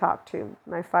who I talk to,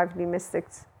 my 5D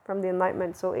mystics from the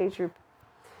Enlightenment Soul Age group.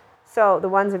 So the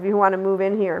ones of you who want to move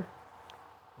in here.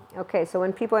 Okay, so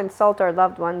when people insult our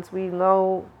loved ones, we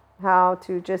know how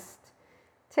to just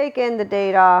take in the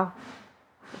data,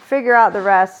 figure out the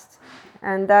rest,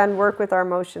 and then work with our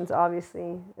emotions,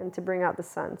 obviously, and to bring out the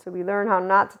sun. So we learn how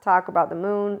not to talk about the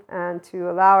moon and to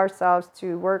allow ourselves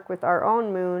to work with our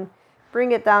own moon,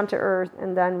 bring it down to earth,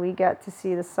 and then we get to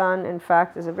see the sun. In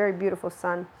fact, there's a very beautiful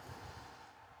sun.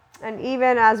 And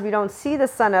even as we don't see the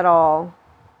sun at all,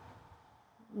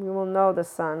 we will know the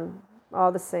sun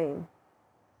all the same.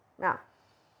 Now,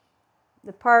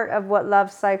 the part of what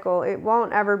love cycle, it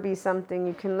won't ever be something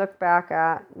you can look back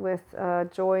at with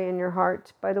joy in your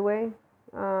heart, by the way.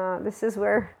 This is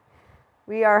where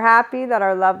we are happy that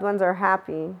our loved ones are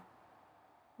happy,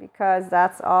 because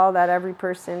that's all that every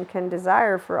person can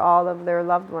desire for all of their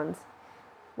loved ones.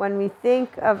 When we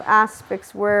think of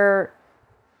aspects where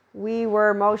we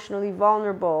were emotionally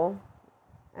vulnerable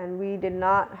and we did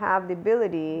not have the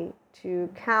ability to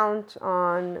count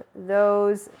on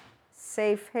those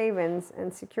safe havens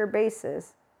and secure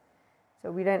bases. So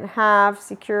we didn't have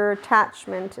secure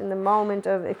attachment in the moment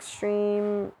of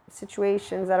extreme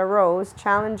situations that arose,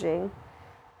 challenging.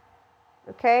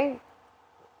 Okay?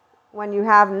 When you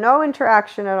have no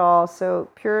interaction at all, so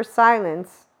pure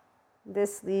silence,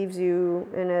 this leaves you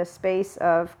in a space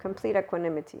of complete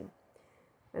equanimity.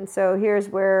 And so here's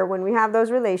where, when we have those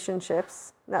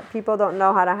relationships that people don't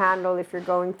know how to handle if you're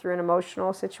going through an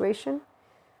emotional situation,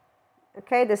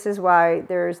 okay, this is why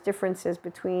there's differences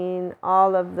between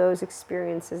all of those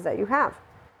experiences that you have.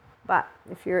 But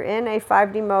if you're in a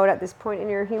 5D mode at this point in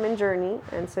your human journey,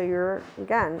 and so you're,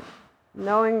 again,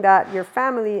 knowing that your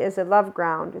family is a love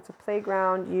ground, it's a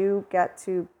playground, you get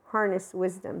to harness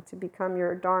wisdom to become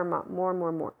your dharma more and more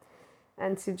and more.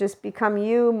 And to just become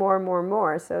you more and more and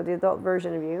more, so the adult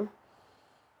version of you.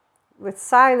 With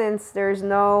silence, there's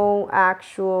no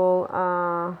actual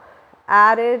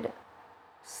added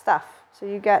stuff. So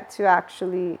you get to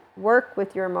actually work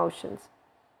with your emotions.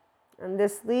 And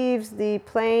this leaves the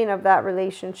plane of that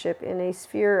relationship in a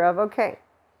sphere of, okay,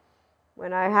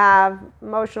 when I have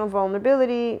emotional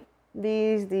vulnerability,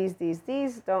 these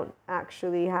don't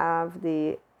actually have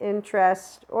the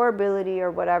interest or ability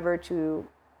or whatever to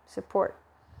support.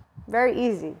 Very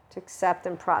easy to accept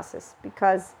and process,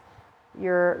 because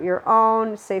you're your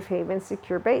own safe haven,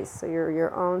 secure base. So you're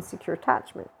your own secure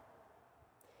attachment.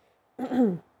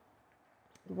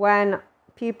 When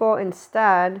people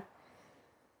instead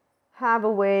have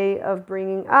a way of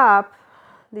bringing up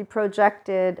the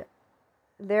projected,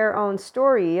 their own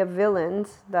story of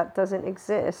villains that doesn't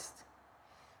exist,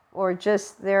 or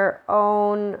just their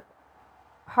own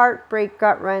heartbreak,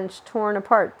 gut wrench, torn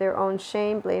apart, their own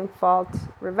shame, blame, fault,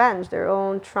 revenge, their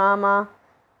own trauma,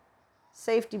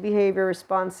 safety behavior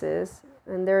responses,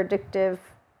 and their addictive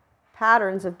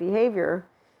patterns of behavior.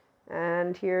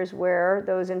 And here's where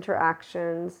those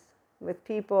interactions with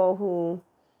people who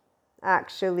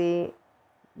actually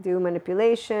do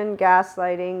manipulation,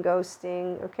 gaslighting,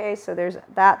 ghosting. Okay, so there's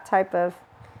that type of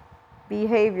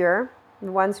behavior.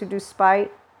 The ones who do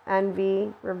spite,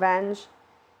 envy, revenge.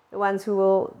 The ones who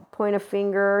will point a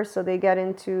finger, so they get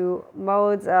into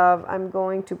modes of, I'm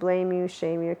going to blame you,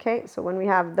 shame you. Okay, so when we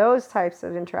have those types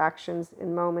of interactions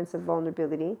in moments of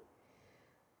vulnerability,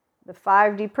 the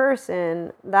 5D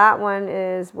person, that one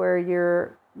is where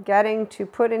you're getting to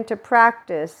put into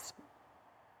practice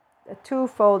a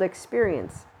twofold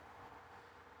experience.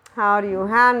 How do you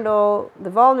handle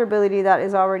the vulnerability that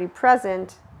is already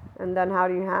present, And then how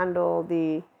do you handle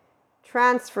the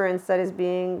transference that is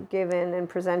being given and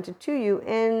presented to you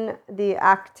in the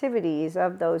activities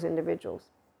of those individuals?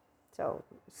 So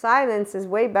silence is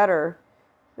way better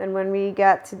than when we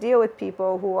get to deal with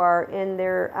people who are in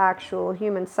their actual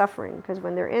human suffering. Because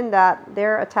when they're in that,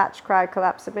 their attach, cry,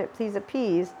 collapse, submit, please,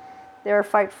 appease, their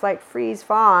fight, flight, freeze,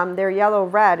 fawn, their yellow,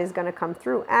 red is going to come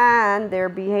through, and they're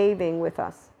behaving with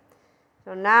us.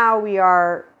 So now we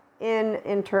are in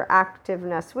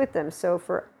interactiveness with them. So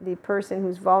for the person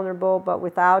who's vulnerable, but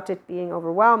without it being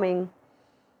overwhelming,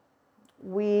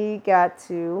 we get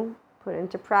to put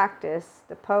into practice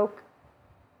the poke,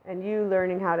 and you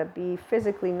learning how to be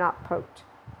physically not poked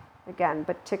again,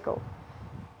 but tickle.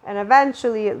 And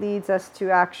eventually it leads us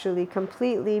to actually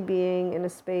completely being in a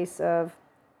space of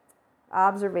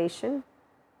observation.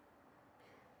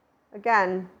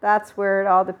 Again, that's where it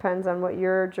all depends on what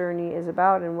your journey is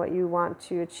about and what you want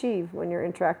to achieve when you're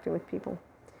interacting with people.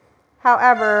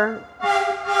 However,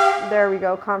 there we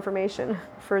go, confirmation.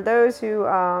 For those who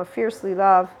fiercely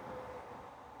love,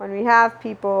 when we have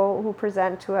people who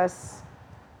present to us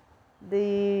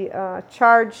the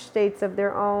charged states of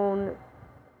their own,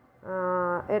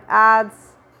 it adds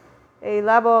a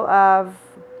level of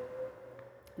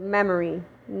memory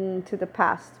to the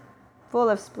past, full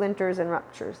of splinters and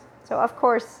ruptures. So of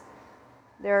course,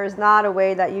 there is not a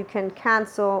way that you can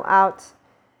cancel out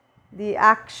the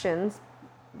actions.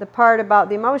 The part about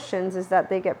the emotions is that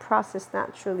they get processed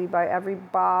naturally by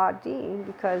everybody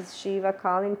because Shiva,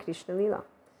 Kali, and Krishna Leela.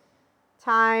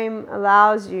 Time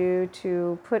allows you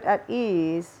to put at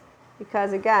ease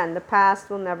because, again, the past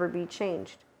will never be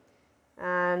changed.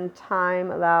 And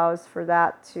time allows for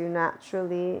that to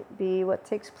naturally be what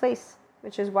takes place,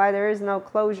 which is why there is no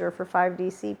closure for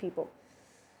 5DC people.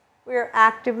 We are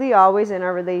actively always in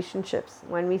our relationships.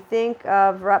 When we think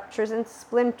of ruptures and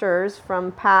splinters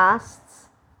from pasts,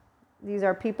 these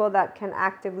are people that can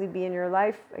actively be in your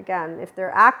life. Again, if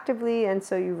they're actively, and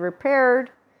so you've repaired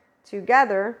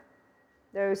together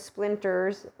those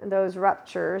splinters and those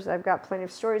ruptures. I've got plenty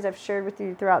of stories I've shared with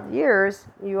you throughout the years.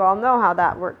 You all know how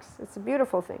that works. It's a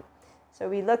beautiful thing. So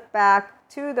we look back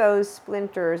to those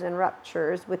splinters and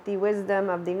ruptures with the wisdom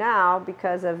of the now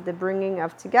because of the bringing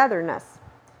of togetherness.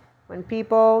 When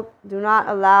people do not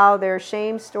allow their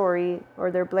shame story or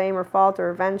their blame or fault or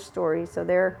revenge story, so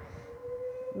their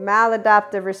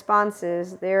maladaptive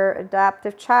responses, their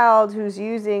adaptive child who's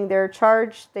using their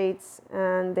charged states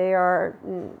and they are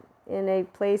in a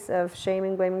place of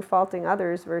shaming, blaming, faulting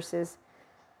others versus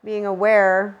being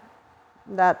aware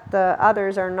that the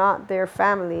others are not their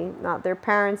family, not their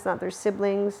parents, not their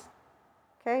siblings.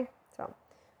 Okay? So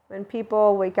when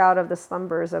people wake out of the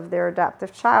slumbers of their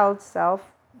adaptive child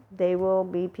self, they will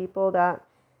be people that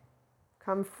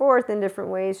come forth in different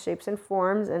ways, shapes, and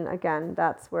forms. And again,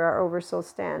 that's where our oversoul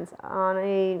stands. On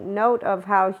a note of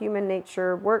how human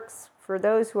nature works, for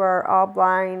those who are all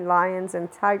blind lions and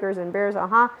tigers and bears,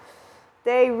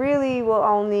 they really will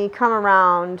only come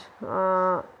around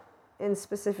in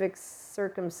specific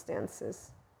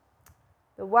circumstances.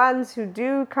 The ones who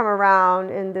do come around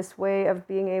in this way of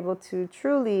being able to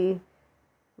truly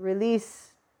release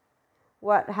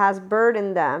what has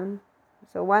burdened them.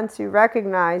 So once you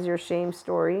recognize your shame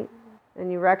story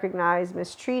and you recognize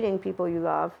mistreating people you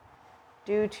love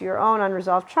due to your own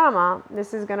unresolved trauma,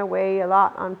 this is going to weigh a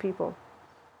lot on people.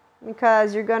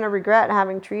 Because you're going to regret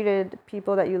having treated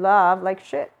people that you love like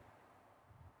shit.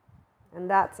 And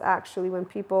that's actually when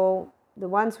people, the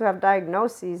ones who have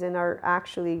diagnoses and are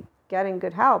actually getting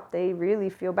good help, they really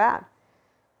feel bad.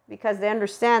 Because they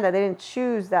understand that they didn't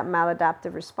choose that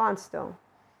maladaptive response though.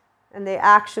 And they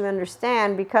actually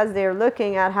understand because they're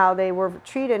looking at how they were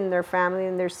treated in their family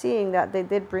and they're seeing that they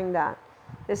did bring that.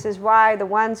 This is why the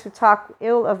ones who talk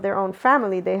ill of their own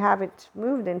family, they haven't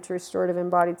moved into restorative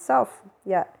embodied self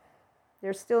yet.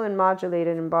 They're still in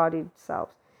modulated embodied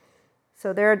selves.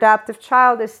 So their adaptive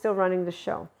child is still running the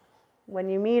show. When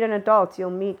you meet an adult, you'll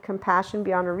meet compassion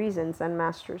beyond our reason, Zen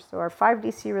masters. So our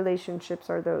 5DC relationships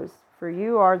are those. For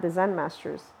you are the Zen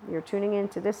masters. You're tuning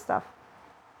into this stuff.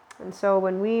 And so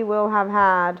when we will have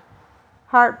had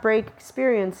heartbreak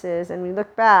experiences and we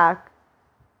look back,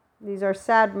 these are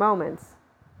sad moments.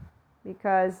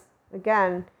 Because,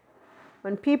 again,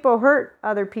 when people hurt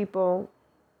other people,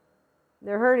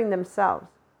 they're hurting themselves.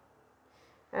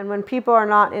 And when people are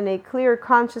not in a clear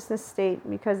consciousness state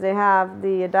because they have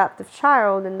the adaptive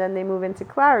child and then they move into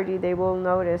clarity, they will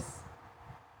notice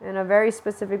in a very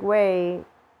specific way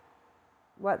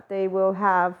what they will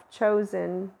have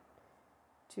chosen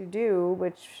to do,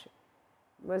 which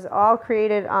was all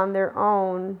created on their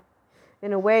own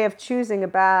in a way of choosing a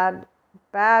bad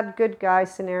bad good guy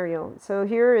scenario. So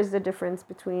here is the difference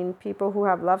between people who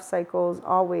have love cycles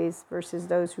always versus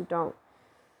those who don't.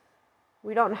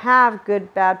 We don't have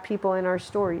good bad people in our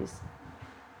stories.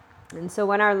 And so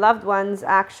when our loved ones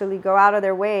actually go out of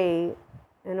their way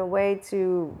in a way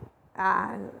to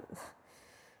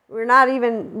we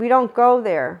don't go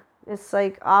there. It's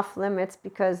like off limits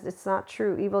because it's not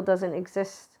true. Evil doesn't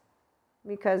exist.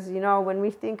 Because, when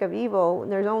we think of evil,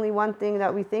 there's only one thing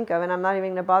that we think of, and I'm not even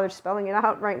going to bother spelling it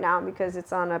out right now because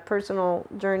it's on a personal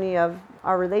journey of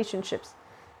our relationships.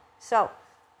 So,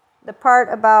 the part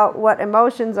about what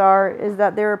emotions are is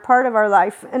that they're a part of our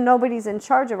life, and nobody's in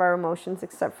charge of our emotions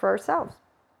except for ourselves.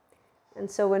 And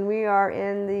so when we are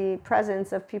in the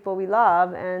presence of people we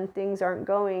love and things aren't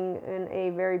going in a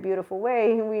very beautiful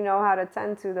way, we know how to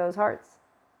tend to those hearts.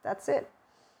 That's it.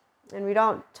 And we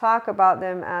don't talk about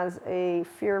them as a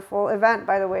fearful event,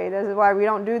 by the way. This is why we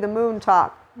don't do the moon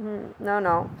talk.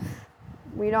 No.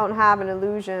 We don't have an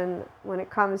illusion when it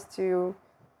comes to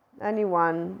any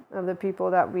one of the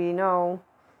people that we know.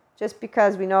 Just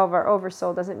because we know of our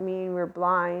oversoul doesn't mean we're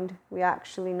blind. We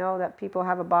actually know that people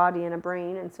have a body and a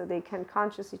brain, and so they can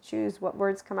consciously choose what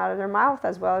words come out of their mouth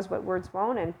as well as what words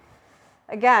won't. And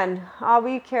again, all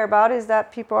we care about is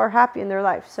that people are happy in their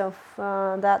life. So if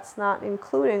that's not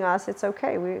including us, it's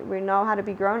okay. We know how to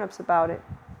be grown-ups about it.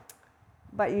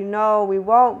 But we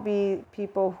won't be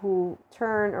people who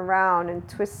turn around and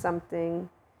twist something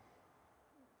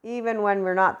even when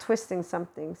we're not twisting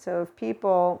something. So if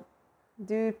people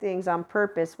do things on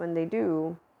purpose when they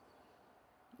do,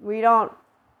 we don't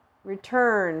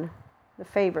return the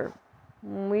favor.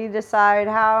 We decide,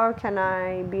 how can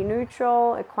I be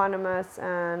neutral, equanimous,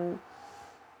 and,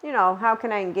 how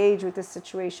can I engage with this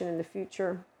situation in the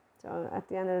future? So at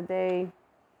the end of the day,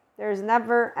 there's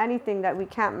never anything that we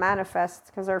can't manifest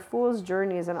because our fool's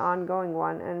journey is an ongoing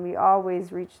one, and we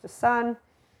always reach the sun,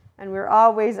 and we're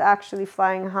always actually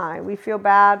flying high. We feel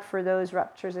bad for those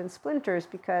ruptures and splinters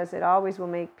because it always will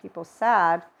make people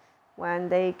sad when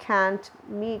they can't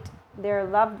meet their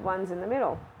loved ones in the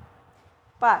middle.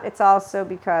 But it's also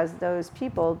because those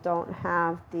people don't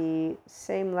have the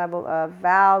same level of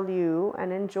value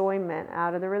and enjoyment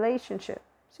out of the relationship.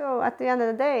 So at the end of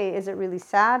the day, is it really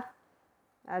sad?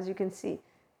 As you can see,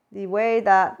 the way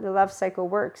that the love cycle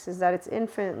works is that it's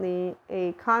infinitely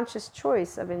a conscious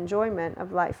choice of enjoyment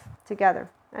of life together.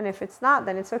 And if it's not,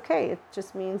 then it's okay. It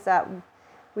just means that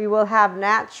we will have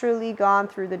naturally gone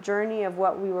through the journey of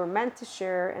what we were meant to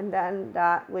share, and then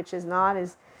that which is not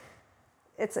is...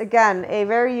 It's, again, a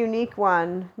very unique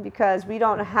one because we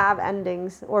don't have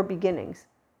endings or beginnings.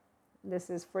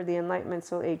 This is for the Enlightenment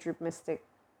Soul Age Group Mystic.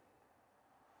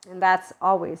 And that's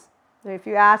always. If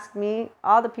you ask me,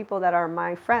 all the people that are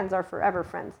my friends are forever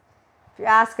friends. If you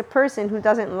ask a person who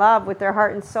doesn't love with their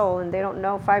heart and soul and they don't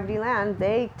know 5D land,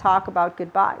 they talk about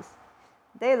goodbyes.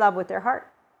 They love with their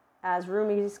heart. As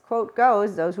Rumi's quote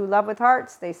goes, those who love with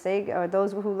hearts,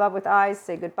 those who love with eyes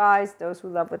say goodbyes. Those who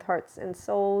love with hearts and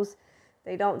souls,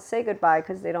 they don't say goodbye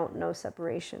because they don't know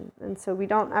separation. And so we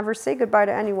don't ever say goodbye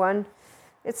to anyone.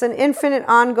 It's an infinite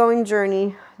ongoing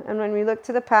journey. And when we look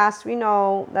to the past, we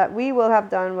know that we will have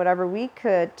done whatever we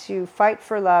could to fight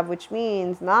for love, which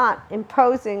means not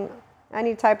imposing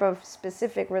any type of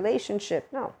specific relationship.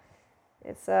 No,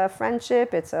 it's a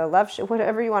friendship, it's a love ship,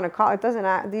 whatever you want to call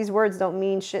it. These words don't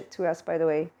mean shit to us, by the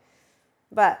way.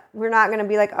 But we're not going to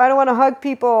be like, I don't want to hug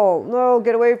people. No,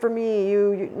 get away from me.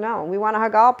 No, we want to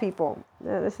hug all people.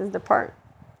 This is the part.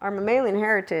 Our mammalian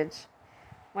heritage.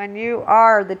 When you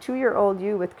are the 2-year-old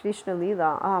you with Krishna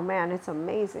Leela, oh man, it's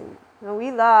amazing.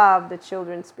 We love the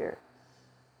children's spirit.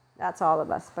 That's all of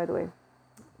us, by the way.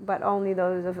 But only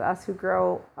those of us who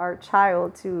grow our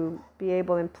child to be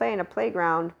able to play in a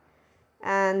playground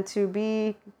and to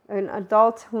be an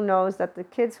adult who knows that the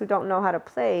kids who don't know how to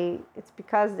play, it's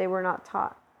because they were not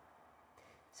taught.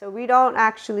 So we don't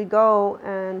actually go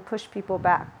and push people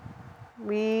back.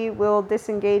 We will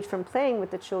disengage from playing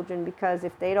with the children because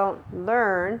if they don't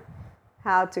learn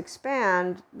how to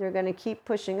expand, they're going to keep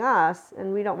pushing us,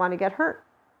 and we don't want to get hurt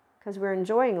because we're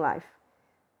enjoying life.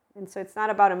 And so it's not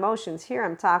about emotions. Here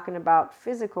I'm talking about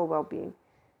physical well-being.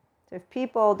 So if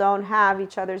people don't have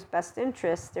each other's best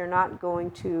interests, they're not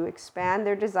going to expand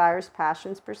their desires,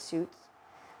 passions, pursuits,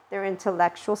 their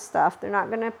intellectual stuff. They're not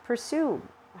going to pursue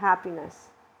happiness.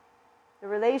 The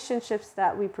relationships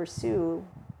that we pursue,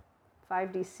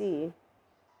 5DC,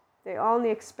 they only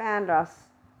expand us.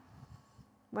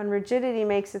 When rigidity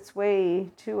makes its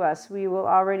way to us, we will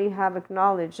already have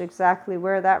acknowledged exactly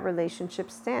where that relationship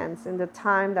stands in the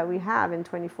time that we have in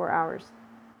 24 hours.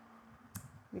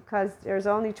 Because there's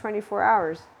only 24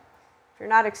 hours. If you're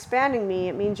not expanding me,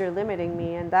 it means you're limiting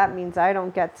me, and that means I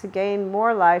don't get to gain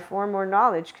more life or more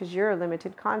knowledge because you're a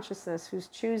limited consciousness who's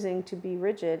choosing to be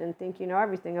rigid and think you know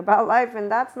everything about life,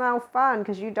 and that's now fun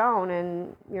because you don't,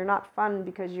 and you're not fun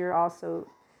because you're also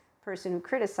a person who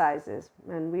criticizes,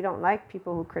 and we don't like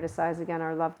people who criticize, again,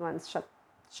 our loved ones.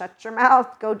 Shut your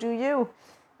mouth, go do you,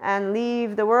 and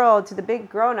leave the world to the big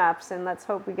grown-ups, and let's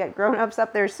hope we get grown-ups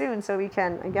up there soon so we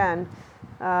can, again,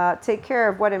 take care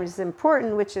of what is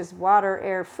important, which is water,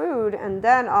 air, food, and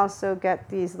then also get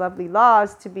these lovely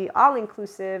laws to be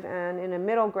all-inclusive and in a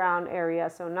middle ground area.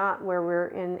 So not where we're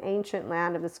in ancient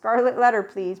land of the scarlet letter,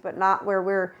 please, but not where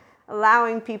we're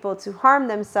allowing people to harm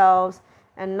themselves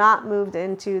and not moved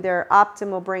into their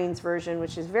optimal brains version,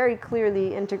 which is very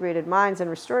clearly integrated minds and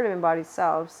restorative embodied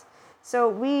selves.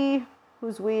 So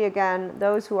who's we again,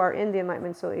 those who are in the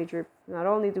Enlightenment Soul Age group, not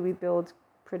only do we build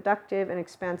productive and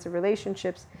expansive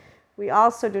relationships, we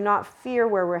also do not fear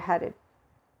where we're headed,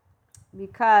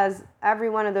 because every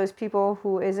one of those people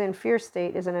who is in fear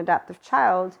state is an adaptive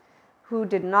child who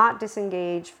did not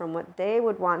disengage from what they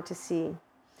would want to see.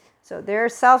 So their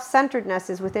self-centeredness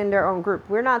is within their own group.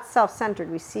 We're not self-centered.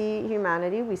 We see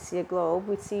humanity, we see a globe,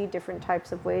 we see different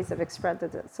types of ways of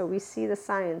expressing it. So we see the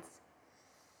science.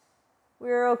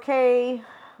 We're okay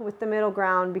with the middle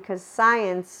ground because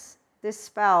science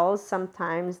dispels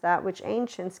sometimes that which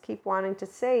ancients keep wanting to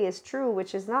say is true,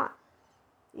 which is not.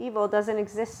 Evil doesn't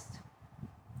exist.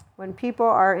 When people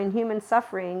are in human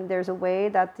suffering, there's a way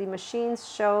that the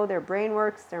machines show their brain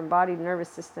works, their embodied nervous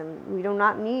system. We do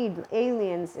not need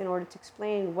aliens in order to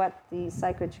explain what the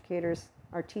psychoeducators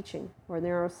are teaching, or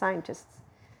neuroscientists.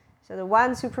 So the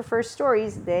ones who prefer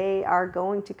stories, they are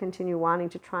going to continue wanting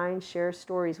to try and share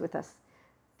stories with us.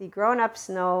 The grown-ups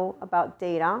know about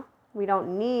data. We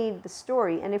don't need the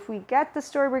story. And if we get the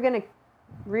story, we're going to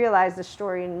realize the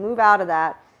story and move out of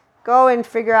that. Go and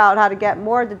figure out how to get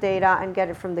more of the data and get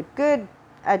it from the good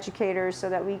educators so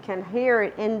that we can hear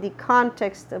it in the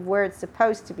context of where it's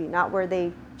supposed to be, not where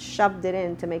they shoved it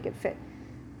in to make it fit.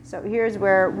 So here's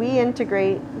where we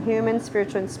integrate human,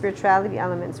 spiritual, and spirituality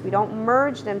elements. We don't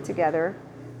merge them together.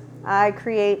 I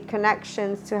create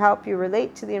connections to help you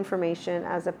relate to the information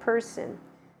as a person.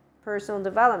 Personal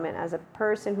development as a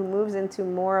person who moves into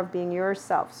more of being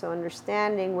yourself. So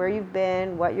understanding where you've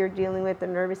been, what you're dealing with, the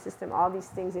nervous system, all these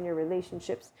things in your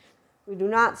relationships. We do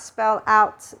not spell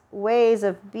out ways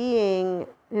of being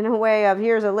in a way of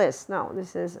here's a list. No,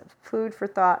 this is food for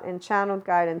thought and channeled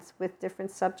guidance with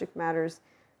different subject matters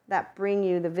that bring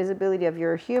you the visibility of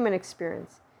your human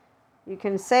experience. You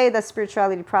can say the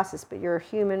spirituality process, but you're a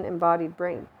human embodied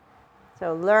brain.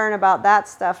 So learn about that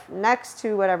stuff next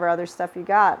to whatever other stuff you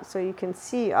got. So you can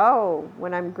see, oh,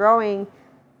 when I'm growing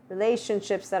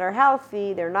relationships that are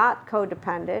healthy, they're not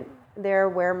codependent. They're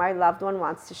where my loved one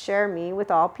wants to share me with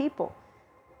all people.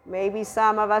 Maybe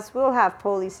some of us will have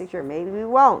polysecure. Maybe we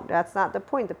won't. That's not the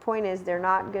point. The point is they're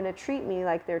not going to treat me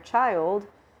like their child.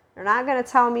 They're not going to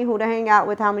tell me who to hang out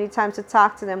with, how many times to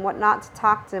talk to them, what not to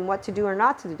talk to them, what to do or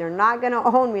not to do. They're not going to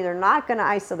own me. They're not going to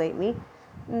isolate me.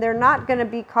 And they're not going to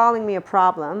be calling me a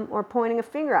problem or pointing a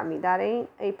finger at me. That ain't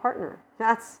a partner.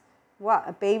 That's what?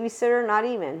 A babysitter? Not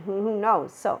even. Who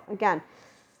knows? So again,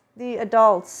 the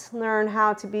adults learn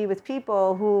how to be with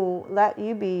people who let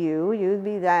you be you, you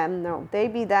be them. No, they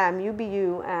be them, you be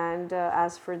you. And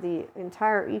as for the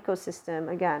entire ecosystem,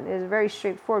 again, it is very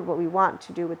straightforward what we want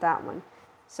to do with that one.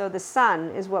 So the sun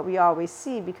is what we always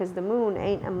see because the moon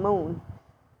ain't a moon.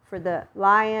 For the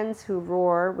lions who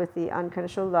roar with the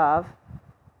unconditional love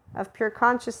of pure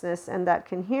consciousness and that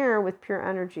can hear with pure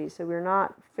energy. So we're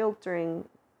not filtering.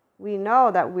 We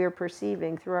know that we're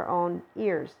perceiving through our own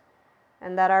ears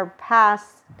and that our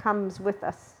past comes with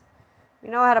us. We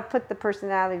know how to put the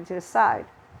personality to the side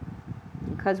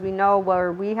because we know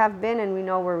where we have been and we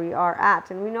know where we are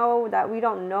at. And we know that we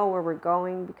don't know where we're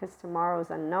going because tomorrow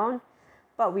is unknown,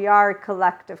 but we are a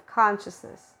collective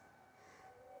consciousness.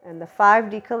 And the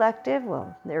 5D collective,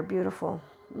 well, they're beautiful.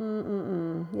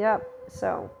 Yep.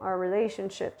 So our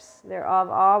relationships, they're of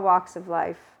all walks of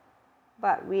life,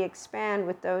 but we expand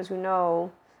with those who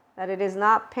know that it is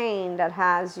not pain that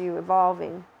has you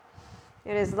evolving.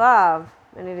 It is love,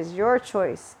 and it is your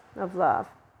choice of love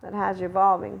that has you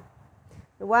evolving.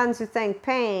 The ones who think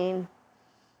pain,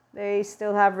 they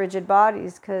still have rigid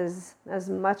bodies because as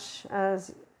much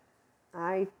as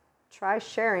I try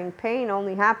sharing, pain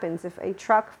only happens if a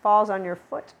truck falls on your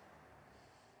foot.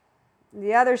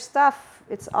 The other stuff,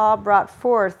 it's all brought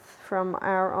forth from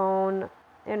our own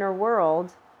inner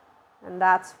world. And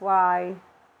that's why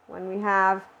when we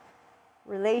have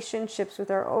relationships with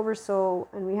our oversoul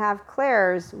and we have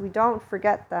clairs, we don't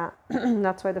forget that.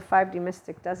 That's why the 5D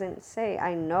mystic doesn't say,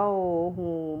 I know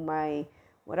who my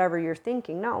whatever you're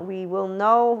thinking. No, we will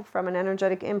know from an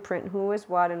energetic imprint who is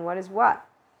what and what is what.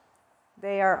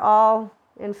 They are all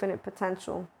infinite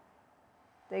potential.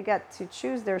 They get to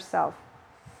choose their self.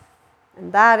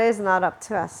 And that is not up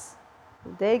to us.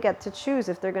 They get to choose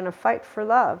if they're going to fight for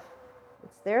love.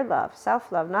 It's their love,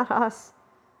 self-love, not us.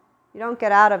 You don't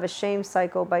get out of a shame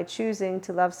cycle by choosing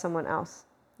to love someone else.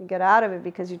 You get out of it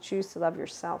because you choose to love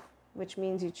yourself, which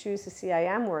means you choose to see I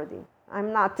am worthy.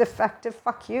 I'm not defective.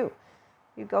 Fuck you.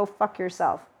 You go fuck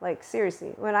yourself. Like,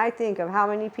 seriously, when I think of how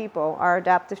many people are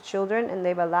adaptive children and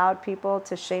they've allowed people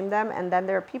to shame them, and then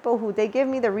there are people who, they give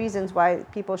me the reasons why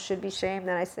people should be shamed,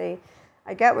 and I say,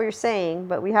 I get what you're saying,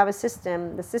 but we have a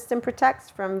system. The system protects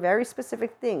from very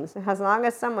specific things. As long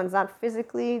as someone's not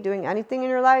physically doing anything in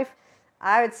your life,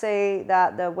 I would say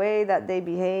that the way that they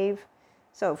behave,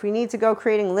 so if we need to go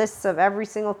creating lists of every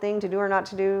single thing to do or not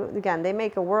to do, again, they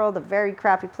make a world a very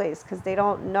crappy place because they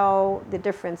don't know the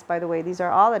difference, by the way. These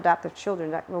are all adaptive children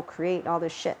that will create all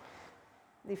this shit.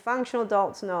 The functional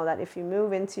adults know that if you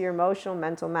move into your emotional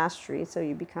mental mastery, so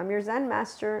you become your Zen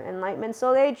master, enlightenment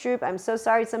soul age group, I'm so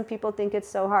sorry some people think it's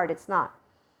so hard. It's not.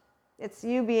 It's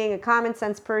you being a common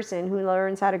sense person who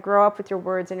learns how to grow up with your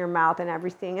words in your mouth and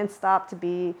everything and stop to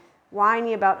be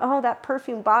whiny about, oh, that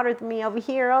perfume bothered me over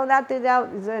here, oh, that did that,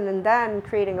 and then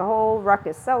creating a whole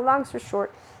ruckus. So long story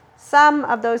short, some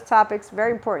of those topics,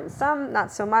 very important. Some,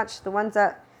 not so much. The ones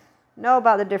that know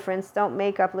about the difference don't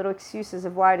make up little excuses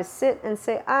of why to sit and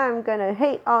say, I'm going to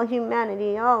hate all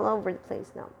humanity all over the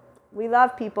place. No. We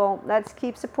love people. Let's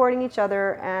keep supporting each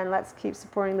other, and let's keep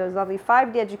supporting those lovely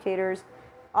 5D educators.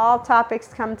 All topics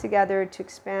come together to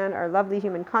expand our lovely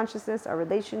human consciousness, our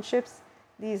relationships.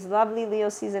 These lovely Leo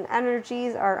season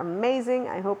energies are amazing.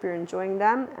 I hope you're enjoying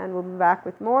them, and we'll be back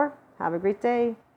with more. Have a great day.